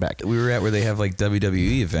pretty far back. We were at where they have like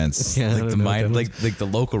WWE events, yeah, like the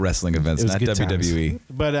local wrestling events, not WWE.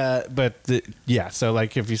 Times. So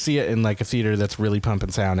like if you see it in like a theater that's really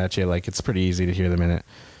pumping sound at you, like it's pretty easy to hear them in it.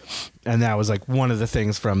 And that was like one of the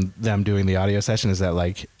things from them doing the audio session is that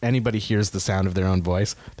like anybody hears the sound of their own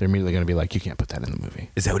voice, they're immediately going to be like, you can't put that in the movie.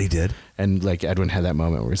 Is that what he did? And like Edwin had that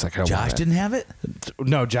moment where he's like, Josh didn't have it?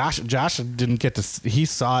 No, Josh didn't get to. He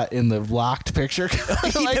saw it in the locked picture.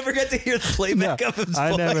 He never got to hear the playback of his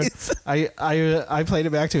voice. I played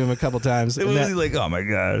it back to him a couple times. It was like, oh my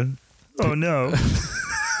god, oh no.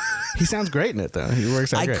 He sounds great in it though. He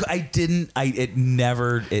works out great. I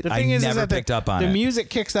never picked up on it. The music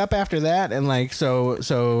kicks up after that, and like so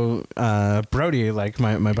Brody, like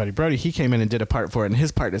my buddy Brody, he came in and did a part for it, and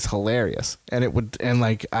his part is hilarious.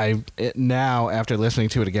 Now after listening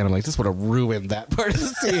to it again, I'm like, this would have ruined that part of the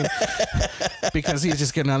scene because he's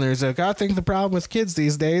just getting on there. He's like, I think the problem with kids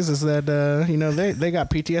these days is that they got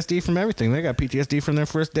PTSD from everything. They got PTSD from their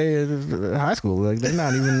first day of high school. Like they're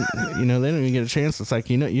not even they don't even get a chance. It's like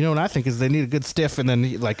you know what I think is they need a good stiff, and then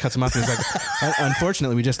he like cuts him off and he's like,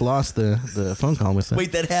 unfortunately we just lost the phone call with them.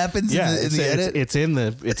 Wait, that happens in the edit? It's in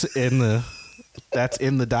the that's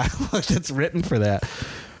in the dialogue that's written for that.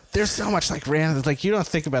 There's so much like random, like you don't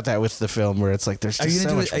think about that with the film where it's like there's just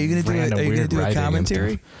so much random weird do a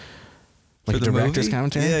commentary? Like for a director's movie?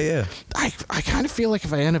 commentary? Yeah. I kind of feel like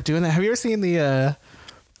if I end up doing that, have you ever seen the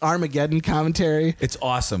Armageddon commentary? It's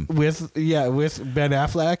awesome. With Ben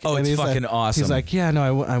Affleck. Oh, it's fucking awesome. He's like, yeah,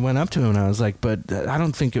 no, I went up to him and I was like, but I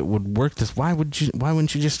don't think it would work this. Why wouldn't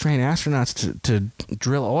you just train astronauts to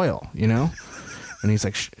drill oil, you know? And he's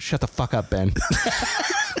like, shut the fuck up, Ben.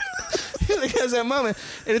 He has that moment,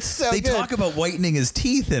 and it's so good. They talk about whitening his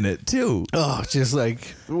teeth in it too. Oh, just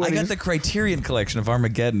like I got the Criterion collection of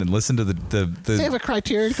Armageddon, and listen to the. They have a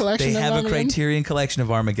Criterion collection. They have a Criterion collection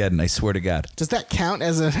of Armageddon. I swear to God. Does that count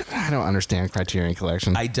as a? I don't understand Criterion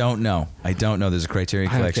collection. I don't know. There's a Criterion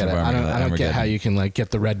collection of Armageddon. I don't get how you can like get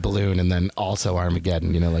the red balloon and then also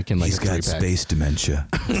Armageddon. You know, like in like he's got space dementia.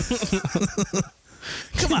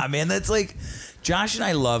 Come on, man. That's like Josh and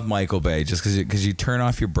I love Michael Bay just because you turn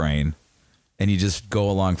off your brain. And you just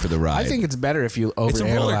go along for the ride. I think it's better if you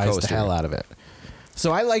overanalyze the hell out of it.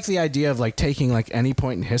 So I like the idea of like taking like any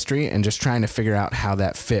point in history and just trying to figure out how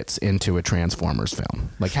that fits into a Transformers film.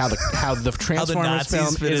 Like how the Transformers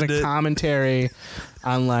film is a commentary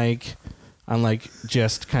on like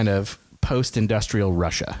just kind of post-industrial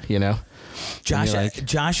Russia, you know?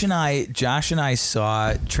 Josh and I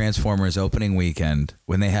saw Transformers opening weekend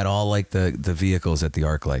when they had all like the vehicles at the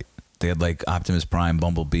ArcLight. They had like Optimus Prime,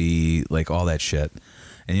 Bumblebee, like all that shit.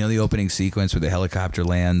 And you know the opening sequence where the helicopter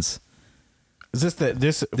lands. Is this the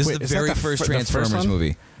very first Transformers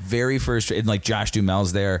movie? Very first, and like Josh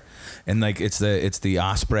Duhamel's there, and like it's the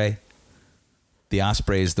Osprey. The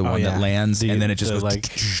Osprey is the one that lands, and then it just goes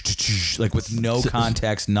like with no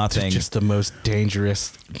context, nothing. Just the most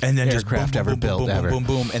dangerous and then aircraft ever built, boom, boom,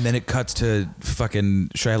 boom, and then it cuts to fucking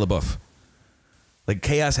Shia LaBeouf. Like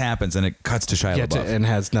chaos happens, and it cuts to Shia LaBeouf, and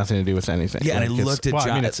has nothing to do with anything. Yeah, like, and I looked at Josh.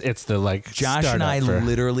 I mean, it's the like Josh and I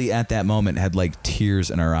literally at that moment had like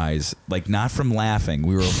tears in our eyes, like not from laughing.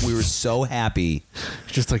 We were so happy.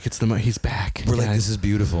 Just like he's back. We're like, this is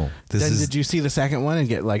beautiful. Did you see the second one and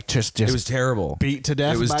get like just it was terrible, beat to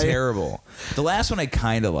death? It was terrible. The last one I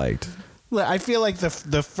kind of liked. I feel like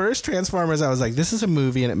the first Transformers, I was like, this is a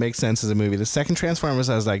movie and it makes sense as a movie. The second Transformers,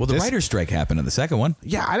 I was like, well, the writer's strike happened in the second one.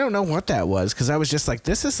 Yeah, I don't know what that was because I was just like,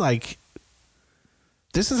 this is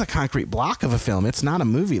a concrete block of a film. It's not a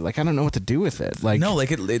movie. Like, I don't know what to do with it. Like, no,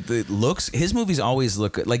 like it looks. His movies always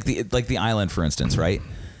look like the Island, for instance, right?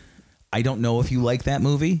 I don't know if you like that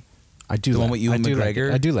movie. I do. The one with Ewan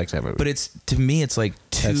McGregor. I do like that movie, but it's to me, it's like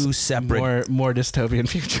two separate, more dystopian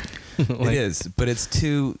future. It is, but it's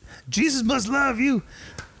two. Jesus must love you.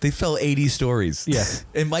 They fell 80 stories. Yeah,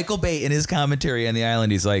 and Michael Bay in his commentary on the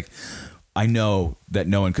Island, he's like, "I know that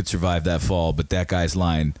no one could survive that fall, but that guy's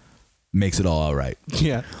line makes it all right."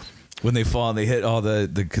 Yeah. When they fall and they hit all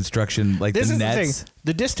the construction, like this the is nets.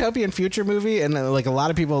 The dystopian future movie, and like a lot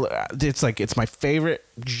of people, it's my favorite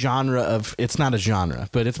genre of. It's not a genre,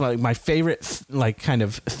 but it's my favorite like kind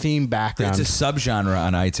of theme background. It's a subgenre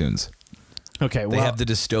on iTunes. Okay, they have the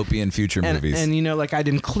dystopian future movies, and you know, like I'd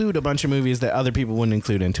include a bunch of movies that other people wouldn't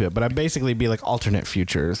include into it, but I'd basically be like alternate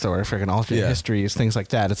futures or freaking alternate histories, things like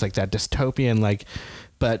that. It's like that dystopian, like.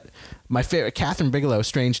 But my favorite, Catherine Bigelow,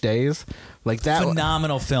 Strange Days, like that.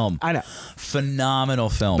 Phenomenal film. I know.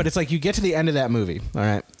 Phenomenal film. But it's like you get to the end of that movie, all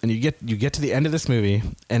right? And you get to the end of this movie,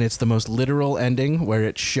 and it's the most literal ending where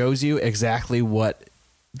it shows you exactly what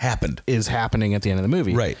is happening at the end of the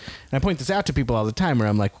movie. Right. And I point this out to people all the time where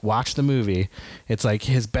I'm like, watch the movie. It's like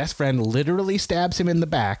his best friend literally stabs him in the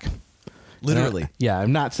back. Literally. Yeah,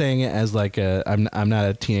 I'm not saying it as like I'm not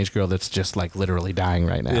a teenage girl that's just like literally dying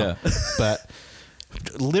right now. Yeah. But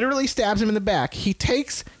literally stabs him in the back. He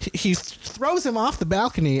throws him off the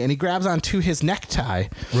balcony and he grabs onto his necktie.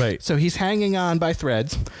 Right. So he's hanging on by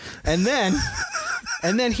threads. And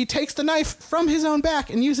then he takes the knife from his own back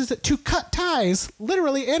and uses it to cut ties,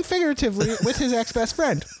 literally and figuratively, with his ex-best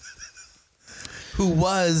friend. Who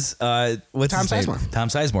was what's Tom his name? Sizemore. Tom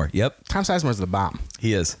Sizemore. Yep. Tom Sizemore's the bomb.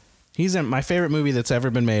 He is. He's in my favorite movie that's ever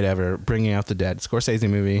been made ever, Bringing Out the Dead. Scorsese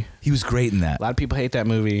movie. He was great in that. A lot of people hate that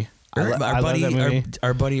movie.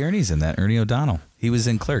 Our buddy Ernie's in that. Ernie O'Donnell. He was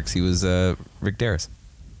in Clerks. He was Rick Darris.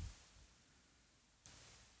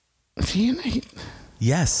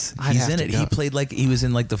 Yes, he's in it. He played like he was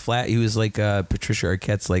in like the flat. He was like Patricia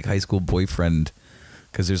Arquette's like high school boyfriend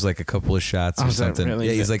because there's like a couple of shots or something. Really?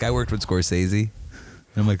 Yeah, he's like, I worked with Scorsese. And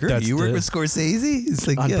I'm like, Ernie, you work with Scorsese? It's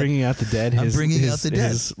like, on Bringing Out the Dead.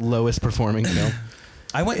 His lowest performing film.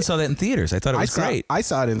 I went and saw that in theaters. I thought it was great. I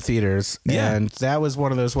saw it in theaters, and that was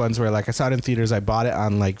one of those ones where, like, I saw it in theaters. I bought it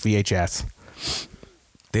on like VHS.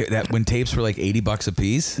 When tapes were like $80 a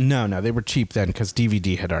piece. No, they were cheap then because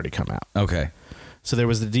DVD had already come out. Okay. So there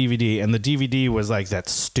was the DVD, and the DVD was like that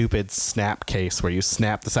stupid snap case where you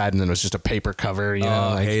snap the side, and then it was just a paper cover. You know,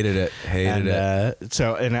 like, hated it.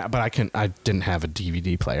 But I didn't have a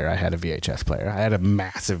DVD player. I had a VHS player. I had a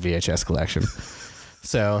massive VHS collection.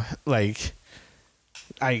 So like,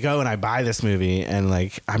 I go and I buy this movie, and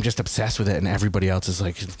like I'm just obsessed with it, and everybody else is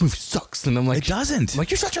like, "This movie sucks," and I'm like, "It doesn't." I'm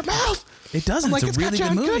like, "You shut your mouth." It doesn't. I'm like, it's a really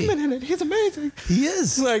good movie. It's got John Goodman in it. He's amazing. He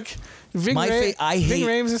is. Like Ving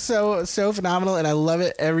Rhames is so phenomenal, and I love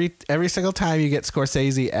it every single time you get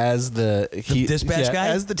Scorsese as the dispatch guy,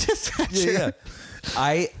 as the dispatcher.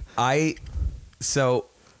 Yeah.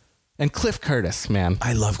 And Cliff Curtis, man,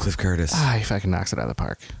 I love Cliff Curtis. He fucking knocks it out of the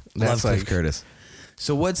park. Love Cliff Curtis.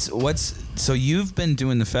 So so you've been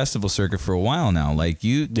doing the festival circuit for a while now. Like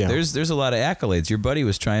there's a lot of accolades. Your buddy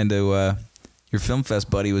was trying to your film fest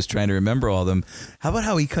buddy was trying to remember all of them. How about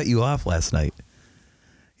how he cut you off last night?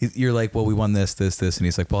 You're like, well, we won this, and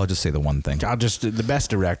he's like, well, I'll just say the one thing. The best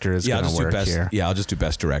director is going to work here. Yeah, I'll just do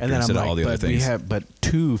best director and then instead I'm of all the other things. We have but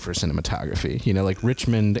 2 for cinematography. You know, like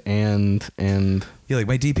Richmond and yeah, like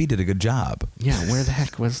my DP did a good job. Yeah, where the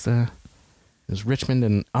heck was the? It was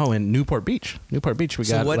Richmond and Newport Beach. Newport Beach, we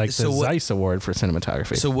got the Zeiss Award for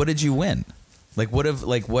cinematography. So what did you win?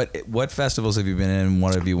 What festivals have you been in and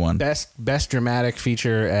what have you won? Best dramatic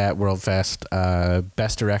feature at World Fest,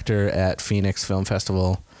 best director at Phoenix Film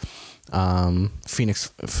Festival.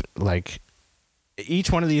 Phoenix,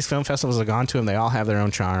 each one of these film festivals I've gone to them, they all have their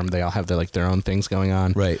own charm. They all have their own things going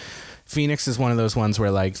on. Right. Phoenix is one of those ones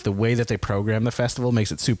where like the way that they program the festival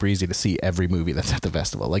makes it super easy to see every movie that's at the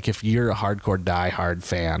festival. Like if you're a hardcore diehard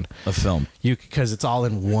fan of film, because it's all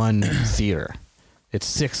in one theater. It's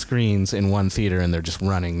 6 screens in one theater and they're just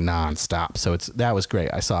running nonstop. So that was great.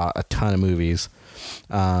 I saw a ton of movies.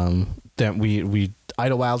 That we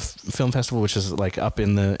Idlewild Film Festival, which is like up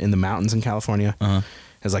in the mountains in California,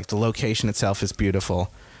 is like the location itself is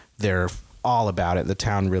beautiful. They're all about it. The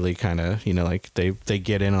town really kind of, you know, like they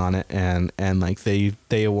get in on it and like they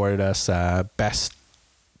awarded us best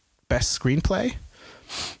screenplay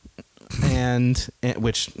and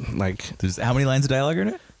which like there's how many lines of dialogue are in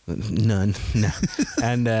it? None. No.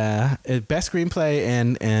 And best screenplay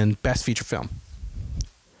and best feature film.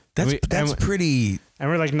 That's pretty. And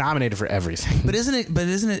we're like nominated for everything. But isn't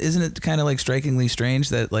it kind of like strikingly strange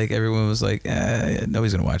that like everyone was like,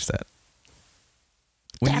 nobody's gonna watch that.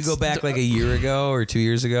 When you go back like a year ago or 2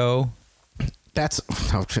 years ago, that's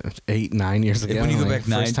 8-9 years ago. When you go back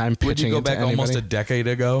when you go back almost a decade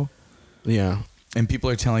ago, yeah, and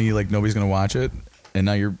people are telling you like nobody's gonna watch it, and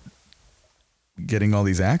now you're getting all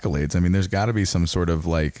these accolades. I mean, there's got to be some sort of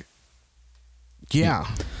like, yeah,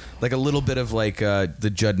 like a little bit of like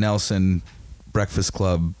the Judd Nelson Breakfast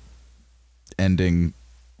Club ending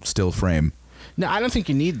still frame. No, I don't think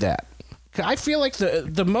you need that. I feel like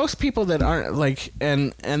the most people that aren't like,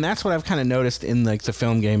 and that's what I've kind of noticed in like the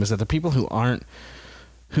film game is that the people who aren't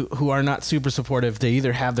who are not super supportive, they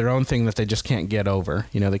either have their own thing that they just can't get over.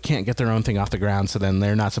 You know, they can't get their own thing off the ground, so then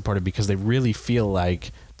they're not supportive because they really feel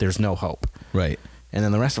like there's no hope. Right. And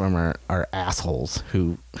then the rest of them are assholes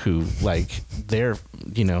who like they're,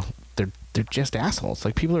 you know, they're just assholes.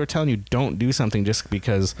 Like people who are telling you don't do something just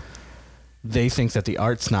because they think that the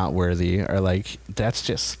art's not worthy, or like that's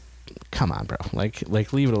just, come on, bro. Like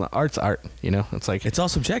leave it alone. Art's art, you know? It's like, it's all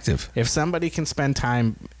subjective. If somebody can spend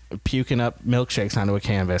time puking up milkshakes onto a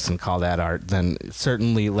canvas and call that art, then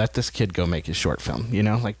certainly let this kid go make his short film, you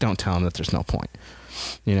know? Like don't tell him that there's no point,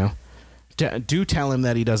 you know? Do tell him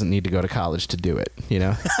that he doesn't need to go to college to do it, you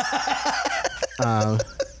know?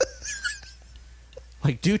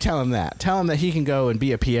 Like, do tell him that. Tell him that he can go and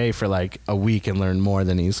be a PA for like a week and learn more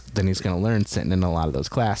than he's going to learn sitting in a lot of those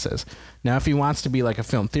classes. Now, if he wants to be like a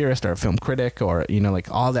film theorist or a film critic, or, you know, like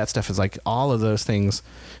all that stuff is like all of those things,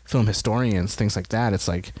 film historians, things like that. It's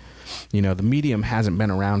like, you know, the medium hasn't been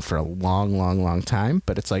around for a long, long, long time,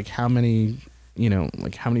 but it's like how many, you know,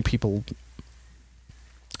 like how many people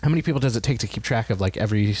does it take to keep track of like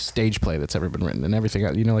every stage play that's ever been written and everything?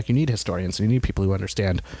 You know, like you need historians and you need people who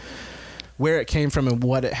understand where it came from and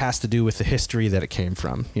what it has to do with the history that it came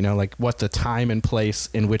from. You know, like what the time and place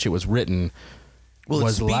in which it was written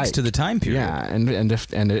was it speaks like to the time period. Yeah,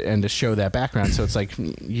 and to show that background. So it's like,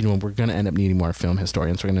 you know, we're going to end up needing more film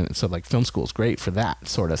historians. So like film school is great for that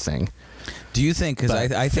sort of thing. Do you think? Because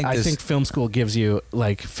I think film school gives you,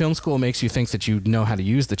 like, film school makes you think that you know how to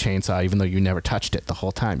use the chainsaw even though you never touched it the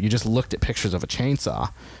whole time. You just looked at pictures of a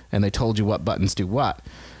chainsaw and they told you what buttons do what,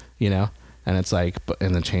 you know? And it's like,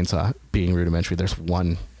 and the chainsaw being rudimentary, there's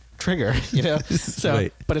one trigger, you know? So,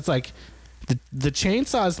 right. But it's like, the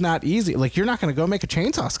chainsaw is not easy. Like, you're not going to go make a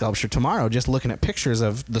chainsaw sculpture tomorrow just looking at pictures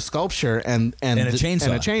of the sculpture and a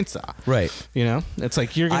chainsaw. Right. You know? It's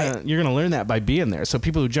like you're gonna learn that by being there. So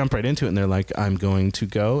people who jump right into it and they're like, I'm going to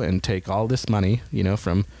go and take all this money, you know,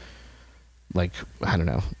 from, like, I don't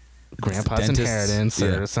know, grandpa's inheritance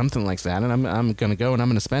or something like that, and I'm going to go and I'm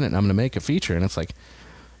going to spend it and I'm going to make a feature. And it's like,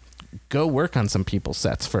 go work on some people's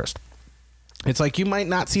sets first. It's like you might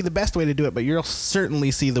not see the best way to do it, but you'll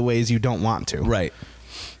certainly see the ways you don't want to. Right.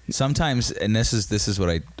 Sometimes, and this is what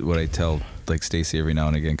I tell like Stacy every now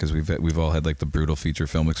and again, because we've all had like the brutal feature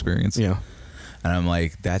film experience. Yeah. And I'm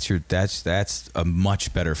like, that's a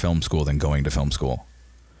much better film school than going to film school.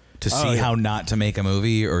 To see how not to make a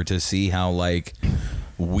movie, or to see how like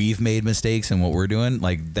we've made mistakes in what we're doing,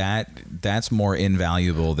 like that's more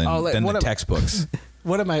invaluable than the textbooks.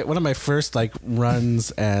 One of my first like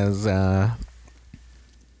runs as a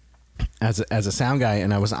sound guy,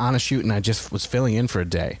 and I was on a shoot and I just was filling in for a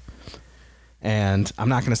day, And I'm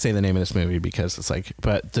not going to say the name of this movie because it's like,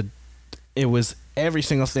 but it was, every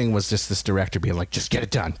single thing was just this director being like, just get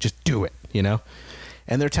it done, just do it, you know?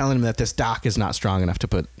 And they're telling him that this dock is not strong enough to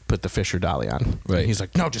put the Fisher dolly on. Right. And he's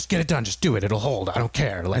like, no, just get it done, just do it, it'll hold, I don't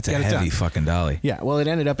care. Let's That's a get it heavy done. fucking dolly. Yeah, well, it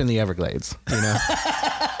ended up in the Everglades, you know?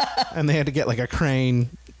 And they had to get like a crane,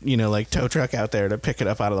 you know, like tow truck out there to pick it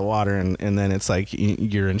up out of the water, and then it's like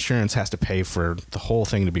your insurance has to pay for the whole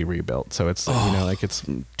thing to be rebuilt. So it's you know, like it's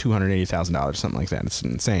 $280,000, something like that. It's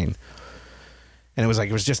insane. And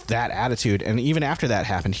it was just that attitude. And even after that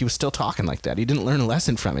happened, he was still talking like that. He didn't learn a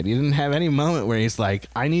lesson from it. He didn't have any moment where he's like,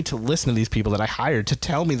 I need to listen to these people that I hired to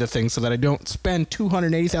tell me the things so that I don't spend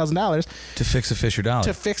 $280,000 to fix a Fisher dolly.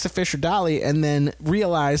 To fix a Fisher dolly, and then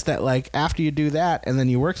realize that like after you do that, and then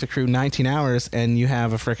you work the crew 19 hours, and you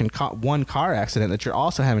have a freaking one car accident that you're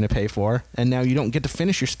also having to pay for, and now you don't get to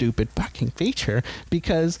finish your stupid fucking feature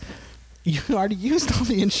because you already used all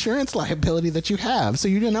the insurance liability that you have, so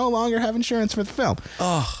you no longer have insurance for the film.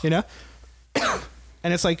 Oh, you know.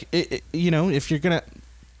 And it's like, you know, if you're gonna,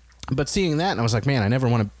 but seeing that, and I was like, man, I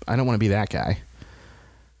don't want to be that guy.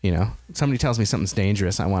 You know, somebody tells me something's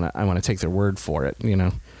dangerous, I want to take their word for it. You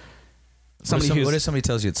know, what if somebody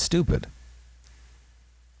tells you it's stupid?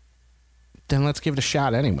 Then let's give it a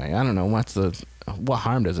shot anyway. I don't know what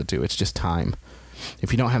harm does it do? It's just time.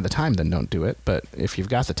 If you don't have the time, then don't do it. But if you've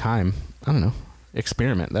got the time, I don't know,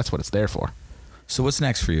 experiment. That's what it's there for. So what's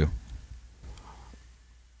next for you?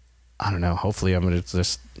 I don't know. Hopefully I'm going to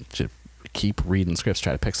just keep reading scripts,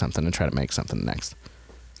 try to pick something, and try to make something next.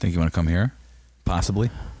 Think you want to come here?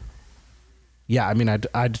 Possibly. Yeah, I mean,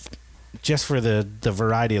 I'd just for the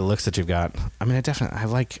variety of looks that you've got. I mean, I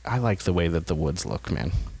like the way that the woods look,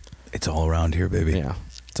 man. It's all around here, baby. Yeah.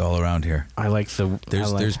 It's all around here. I like the...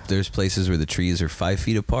 There's places where the trees are 5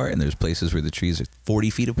 feet apart, and there's places where the trees are 40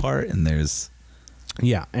 feet apart, and there's...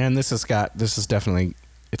 Yeah, and it's got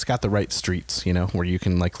the right streets, you know, where you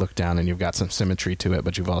can like look down and you've got some symmetry to it,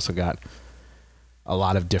 but you've also got a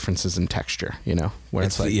lot of differences in texture, you know, where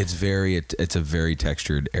it's a very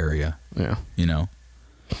textured area. Yeah. You know?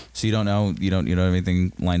 So you don't have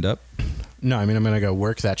anything lined up? No, I mean, I'm going to go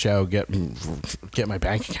work that show, get my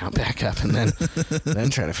bank account back up, and then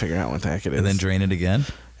try to figure out what the heck it is. And then drain it again?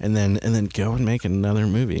 And then go and make another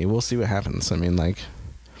movie. We'll see what happens. I mean, like,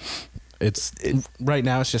 right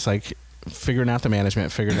now it's just like figuring out the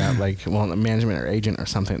management, figuring out like, well, a management or agent or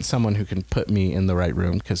something, someone who can put me in the right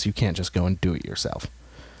room, because you can't just go and do it yourself.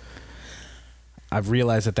 I've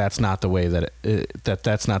realized that's not the way that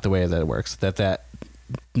it works. That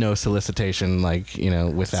no solicitation, like, you know,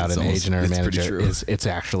 without an agent or a manager it's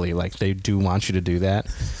actually like they do want you to do that,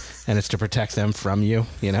 and it's to protect them from you,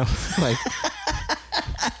 you know, like,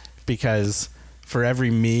 because for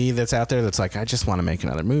every me that's out there that's like, I just want to make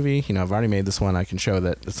another movie, you know, I've already made this one, I can show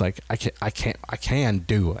that it's like I can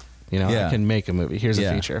do it, you know. Yeah. I can make a movie. Here's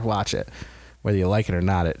a feature, watch it, whether you like it or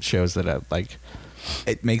not. It shows that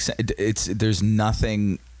it makes there's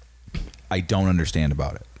nothing I don't understand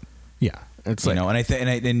about it. Yeah. It's like, you know,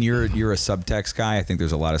 and you're a subtext guy. I think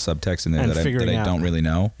there's a lot of subtext in there that I don't really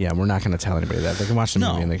know. Yeah, we're not going to tell anybody that. They can watch the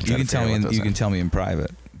movie and they can try to figure out what those are. You can tell me in private.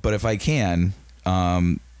 But if I can,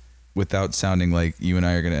 without sounding like you and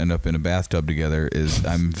I are going to end up in a bathtub together,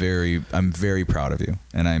 I'm very proud of you,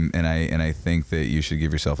 and I think that you should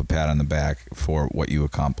give yourself a pat on the back for what you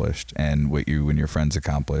accomplished and what you and your friends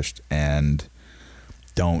accomplished, and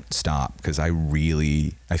don't stop, because I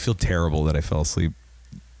feel terrible that I fell asleep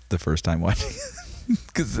the first time watching it,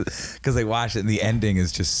 because I watched it and the ending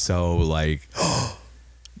is just so like, oh,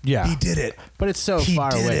 yeah, he did it, but it's so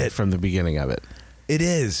far away from the beginning of it. It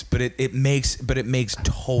is, but it makes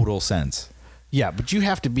total sense. Yeah, but you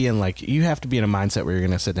have to be in a mindset where you're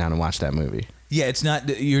going to sit down and watch that movie. Yeah, it's not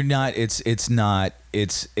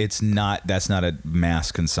that's not a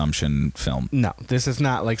mass consumption film. No, this is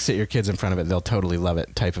not like sit your kids in front of it, they'll totally love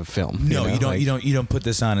it type of film. No, you don't put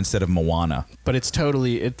this on instead of Moana. But it's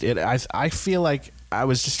totally I feel like I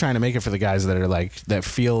was just trying to make it for the guys that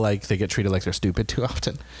feel like they get treated like they're stupid too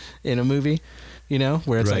often in a movie. You know,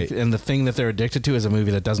 where it's right. Like, and the thing that they're addicted to is a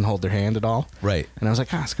movie that doesn't hold their hand at all. Right. And I was like,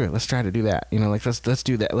 screw it, let's try to do that. You know, like let's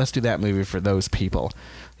do that. Let's do that movie for those people.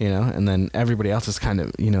 You know, and then everybody else is kind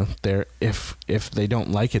of, you know, they're if they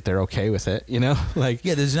don't like it, they're okay with it. You know, like,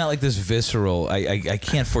 yeah, there's not like this visceral. I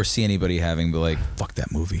can't foresee anybody having, but like, fuck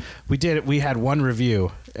that movie. We had one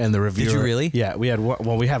review, and the reviewer. Did you really? Yeah, we had one.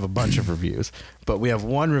 Well, we have a bunch of reviews, but we have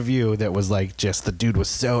one review that was like, just the dude was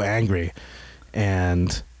so angry,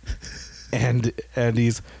 and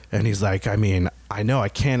he's like, I mean, I know I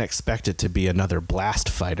can't expect it to be another blast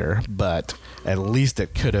fighter, but at least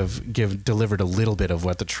it could have delivered a little bit of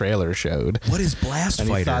what the trailer showed. What is blast and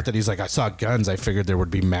fighter? He thought that he's like, I saw guns. I figured there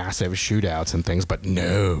would be massive shootouts and things, but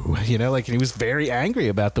no. You know, like, and he was very angry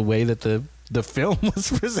about the way that the film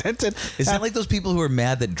was presented. Is that like those people who are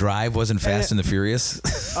mad that Drive wasn't Fast and the Furious?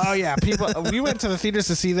 Oh yeah, people. We went to the theaters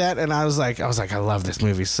to see that, and I was like, I love this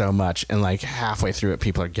movie so much. And like halfway through it,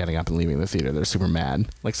 people are getting up and leaving the theater. They're super mad.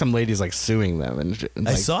 Like some lady's like suing them, and like,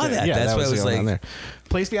 I saw that. Yeah, that's that what I was like. there.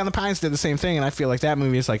 Place Beyond the Pines did the same thing, and I feel like that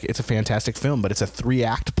movie is like, it's a fantastic film, but it's a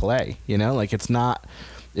 3-act play. You know, like it's not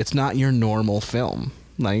your normal film.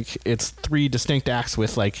 Like, it's 3 distinct acts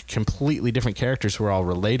with like completely different characters who are all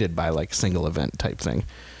related by like single event type thing.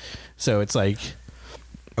 So it's like,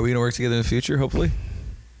 are we gonna work together in the future? Hopefully,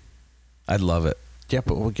 I'd love it. Yeah,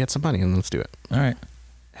 but we'll get some money and let's do it. All right.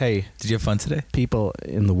 Hey, did you have fun today? People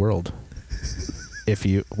in the world,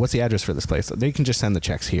 what's the address for this place? They can just send the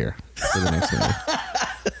checks here for the next movie.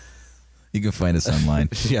 You can find us online.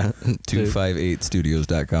 Yeah.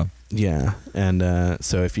 258studios.com. Yeah. And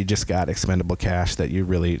so if you just got expendable cash that you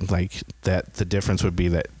really like, that the difference would be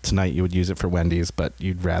that tonight you would use it for Wendy's, but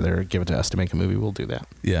you'd rather give it to us to make a movie, we'll do that.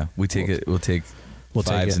 Yeah. We'll take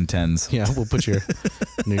fives and tens. Yeah. We'll put your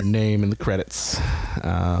name in the credits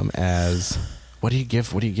as, what do you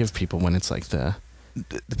give people when it's like the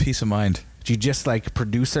peace of mind? Do you just like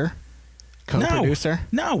producer? Co-producer?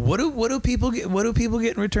 No. What do people get? What do people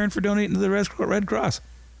get in return for donating to the Red Cross?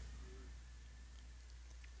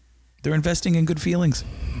 They're investing in good feelings.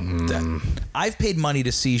 I've paid money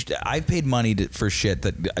to see. I've paid money for shit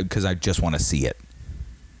that because I just want to see it.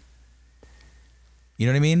 You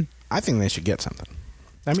know what I mean? I think they should get something.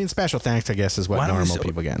 I mean, special thanks, I guess, is what normal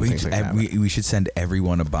people get. We should send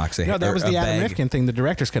everyone a box of. No, that was the Adam Rifkin thing. The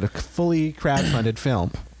director's got a fully crowdfunded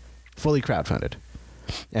film, fully crowdfunded.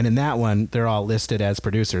 And in that one, they're all listed as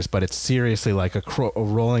producers, but it's seriously like a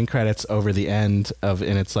rolling credits over the end of,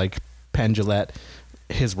 and it's like Penn Jillette,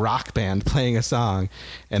 his rock band playing a song,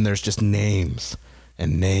 and there's just names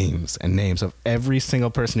and names and names of every single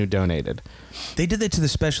person who donated. They did that to the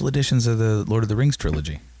special editions of the Lord of the Rings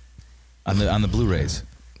trilogy on the Blu-rays.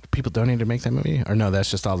 People donated to make that movie? Or no,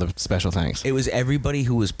 that's just all the special thanks. It was everybody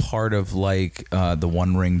who was part of like the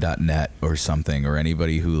OneRing.net or something, or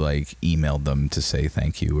anybody who like emailed them to say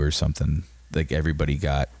thank you or something. Like everybody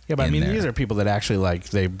got. Yeah, but I mean, these are people that actually like,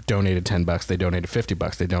 they donated $10, they donated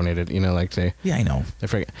 $50, they donated, you know, like they. Yeah, I know.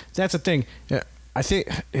 That's the thing. I think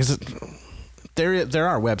there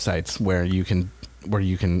are websites where you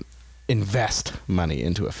can invest money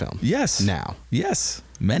into a film. Yes. Now. Yes.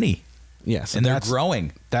 Many. Yes, and they're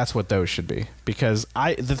growing. That's what those should be. Because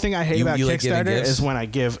the thing I hate about Kickstarter is when I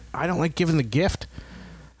don't like giving the gift.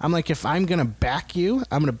 I'm like, if I'm gonna back you,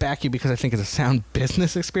 I'm gonna back you because I think it's a sound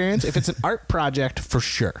business experience. If it's an art project, for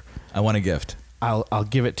sure, I want a gift. I'll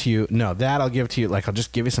give it to you. No, that I'll give to you. Like, I'll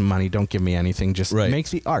just give you some money. Don't give me anything. Just make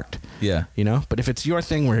the art. Yeah, you know. But if it's your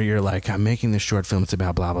thing where you're like, I'm making this short film. It's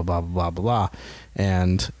about blah blah blah blah blah blah,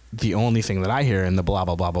 and the only thing that I hear in the blah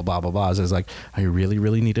blah blah blah blah blah blah is like, I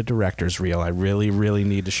really need a director's reel. I really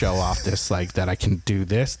need to show off this, like, that I can do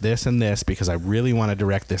this and this because I really want to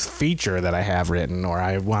direct this feature that I have written, or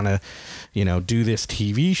I want to, you know, do this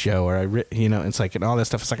TV show, or it's like, and all that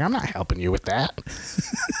stuff. It's like, I'm not helping you with that.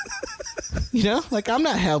 You know, like, I'm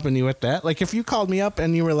not helping you with that. Like, if you called me up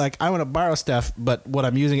and you were like, I want to borrow stuff, but what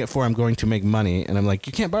I'm using it for, I'm going to make money, and I'm like,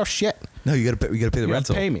 you can't borrow shit. No, you gotta pay the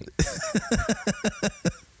rental. Pay me.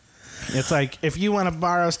 It's like, if you want to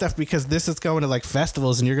borrow stuff because this is going to like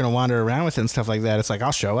festivals and you're going to wander around with it and stuff like that, it's like,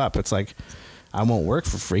 I'll show up. It's like, I won't work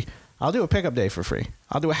for free. I'll do a pickup day for free.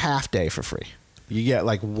 I'll do a half day for free. You get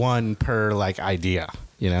like one per like idea,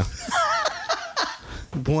 you know,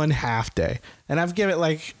 1 half day. And I've given it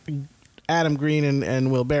like Adam Green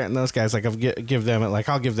and Will Barrett and those guys, like, I'll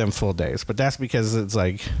give them full days, but that's because it's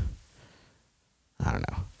like, I don't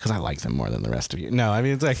know, because I like them more than the rest of you. No, I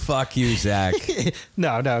mean, it's like, fuck you, Zach.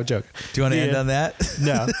 No, I'm joking. Do you want to end on that?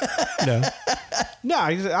 No,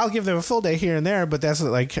 I'll give them a full day here and there, but that's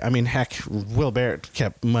like, I mean, heck, Will Barrett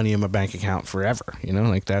kept money in my bank account forever. You know,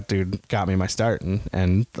 like, that dude got me my start,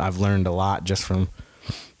 and I've learned a lot just from,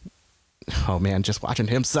 oh man, just watching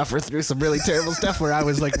him suffer through some really terrible stuff where I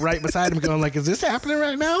was like right beside him going like, is this happening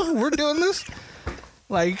right now? We're doing this?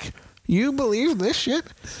 Like, you believe this shit?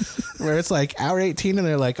 Where it's like hour 18 and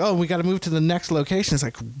they're like, oh, we got to move to the next location. It's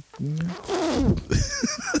like,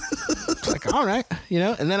 it's like, all right, you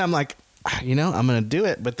know? And then I'm like, you know, I'm going to do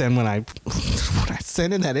it. But then when I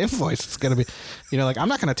send in that invoice, it's going to be, you know, like, I'm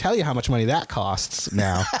not going to tell you how much money that costs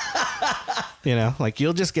now. You know, like,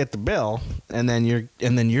 you'll just get the bill and then you're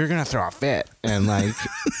going to throw a fit and like,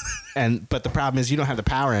 but the problem is you don't have the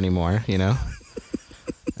power anymore, you know.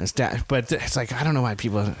 But it's like, I don't know why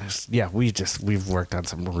people. Yeah, we've worked on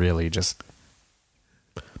some really just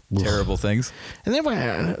terrible things, and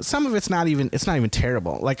then some of it's not even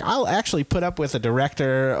terrible. Like, I'll actually put up with a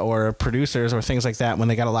director or producers or things like that when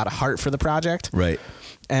they got a lot of heart for the project, right?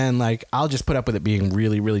 And like, I'll just put up with it being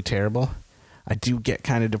really, really terrible. I do get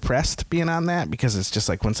kind of depressed being on that, because it's just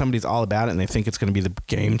like when somebody's all about it and they think it's going to be the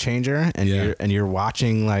game changer, and you're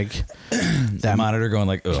watching like that monitor going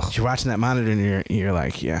like, ugh. You're watching that monitor and you're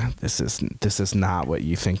like, yeah, this is not what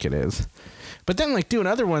you think it is. But then like doing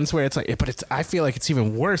other ones where it's like, I feel like it's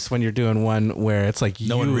even worse when you're doing one where it's like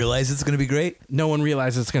no one realizes it's going to be great. No one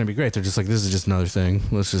realizes it's going to be great. They're just like, this is just another thing.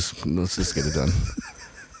 Let's just get it done.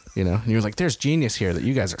 You know, and you're like, there's genius here that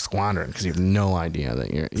you guys are squandering because you have no idea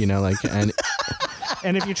that you're, you know, like,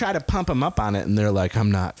 and if you try to pump them up on it and they're like,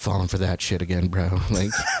 I'm not falling for that shit again, bro.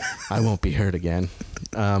 Like, I won't be hurt again.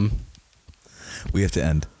 We have to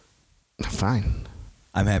end. Fine.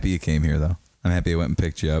 I'm happy you came here, though. I'm happy I went and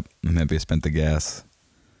picked you up. I'm happy I spent the gas.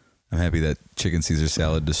 I'm happy that chicken Caesar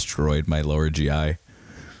salad destroyed my lower GI.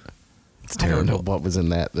 It's terrible. I don't know what was in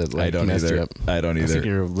that like, I don't messed either. you up. I don't either. I think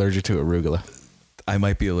you're allergic to arugula. I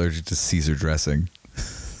might be allergic to Caesar dressing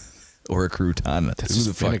or a crouton. That's Who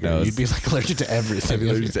the fuck knows? You'd be like allergic to everything. I'd be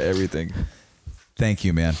allergic to everything. Thank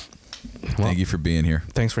you, man. Well, thank you for being here.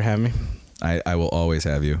 Thanks for having me. I will always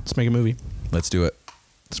have you. Let's make a movie. Let's do it.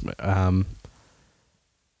 I'm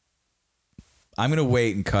going to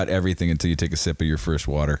wait and cut everything until you take a sip of your first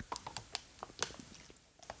water.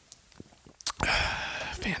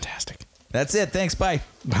 Fantastic. That's it. Thanks. Bye.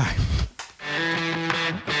 Bye.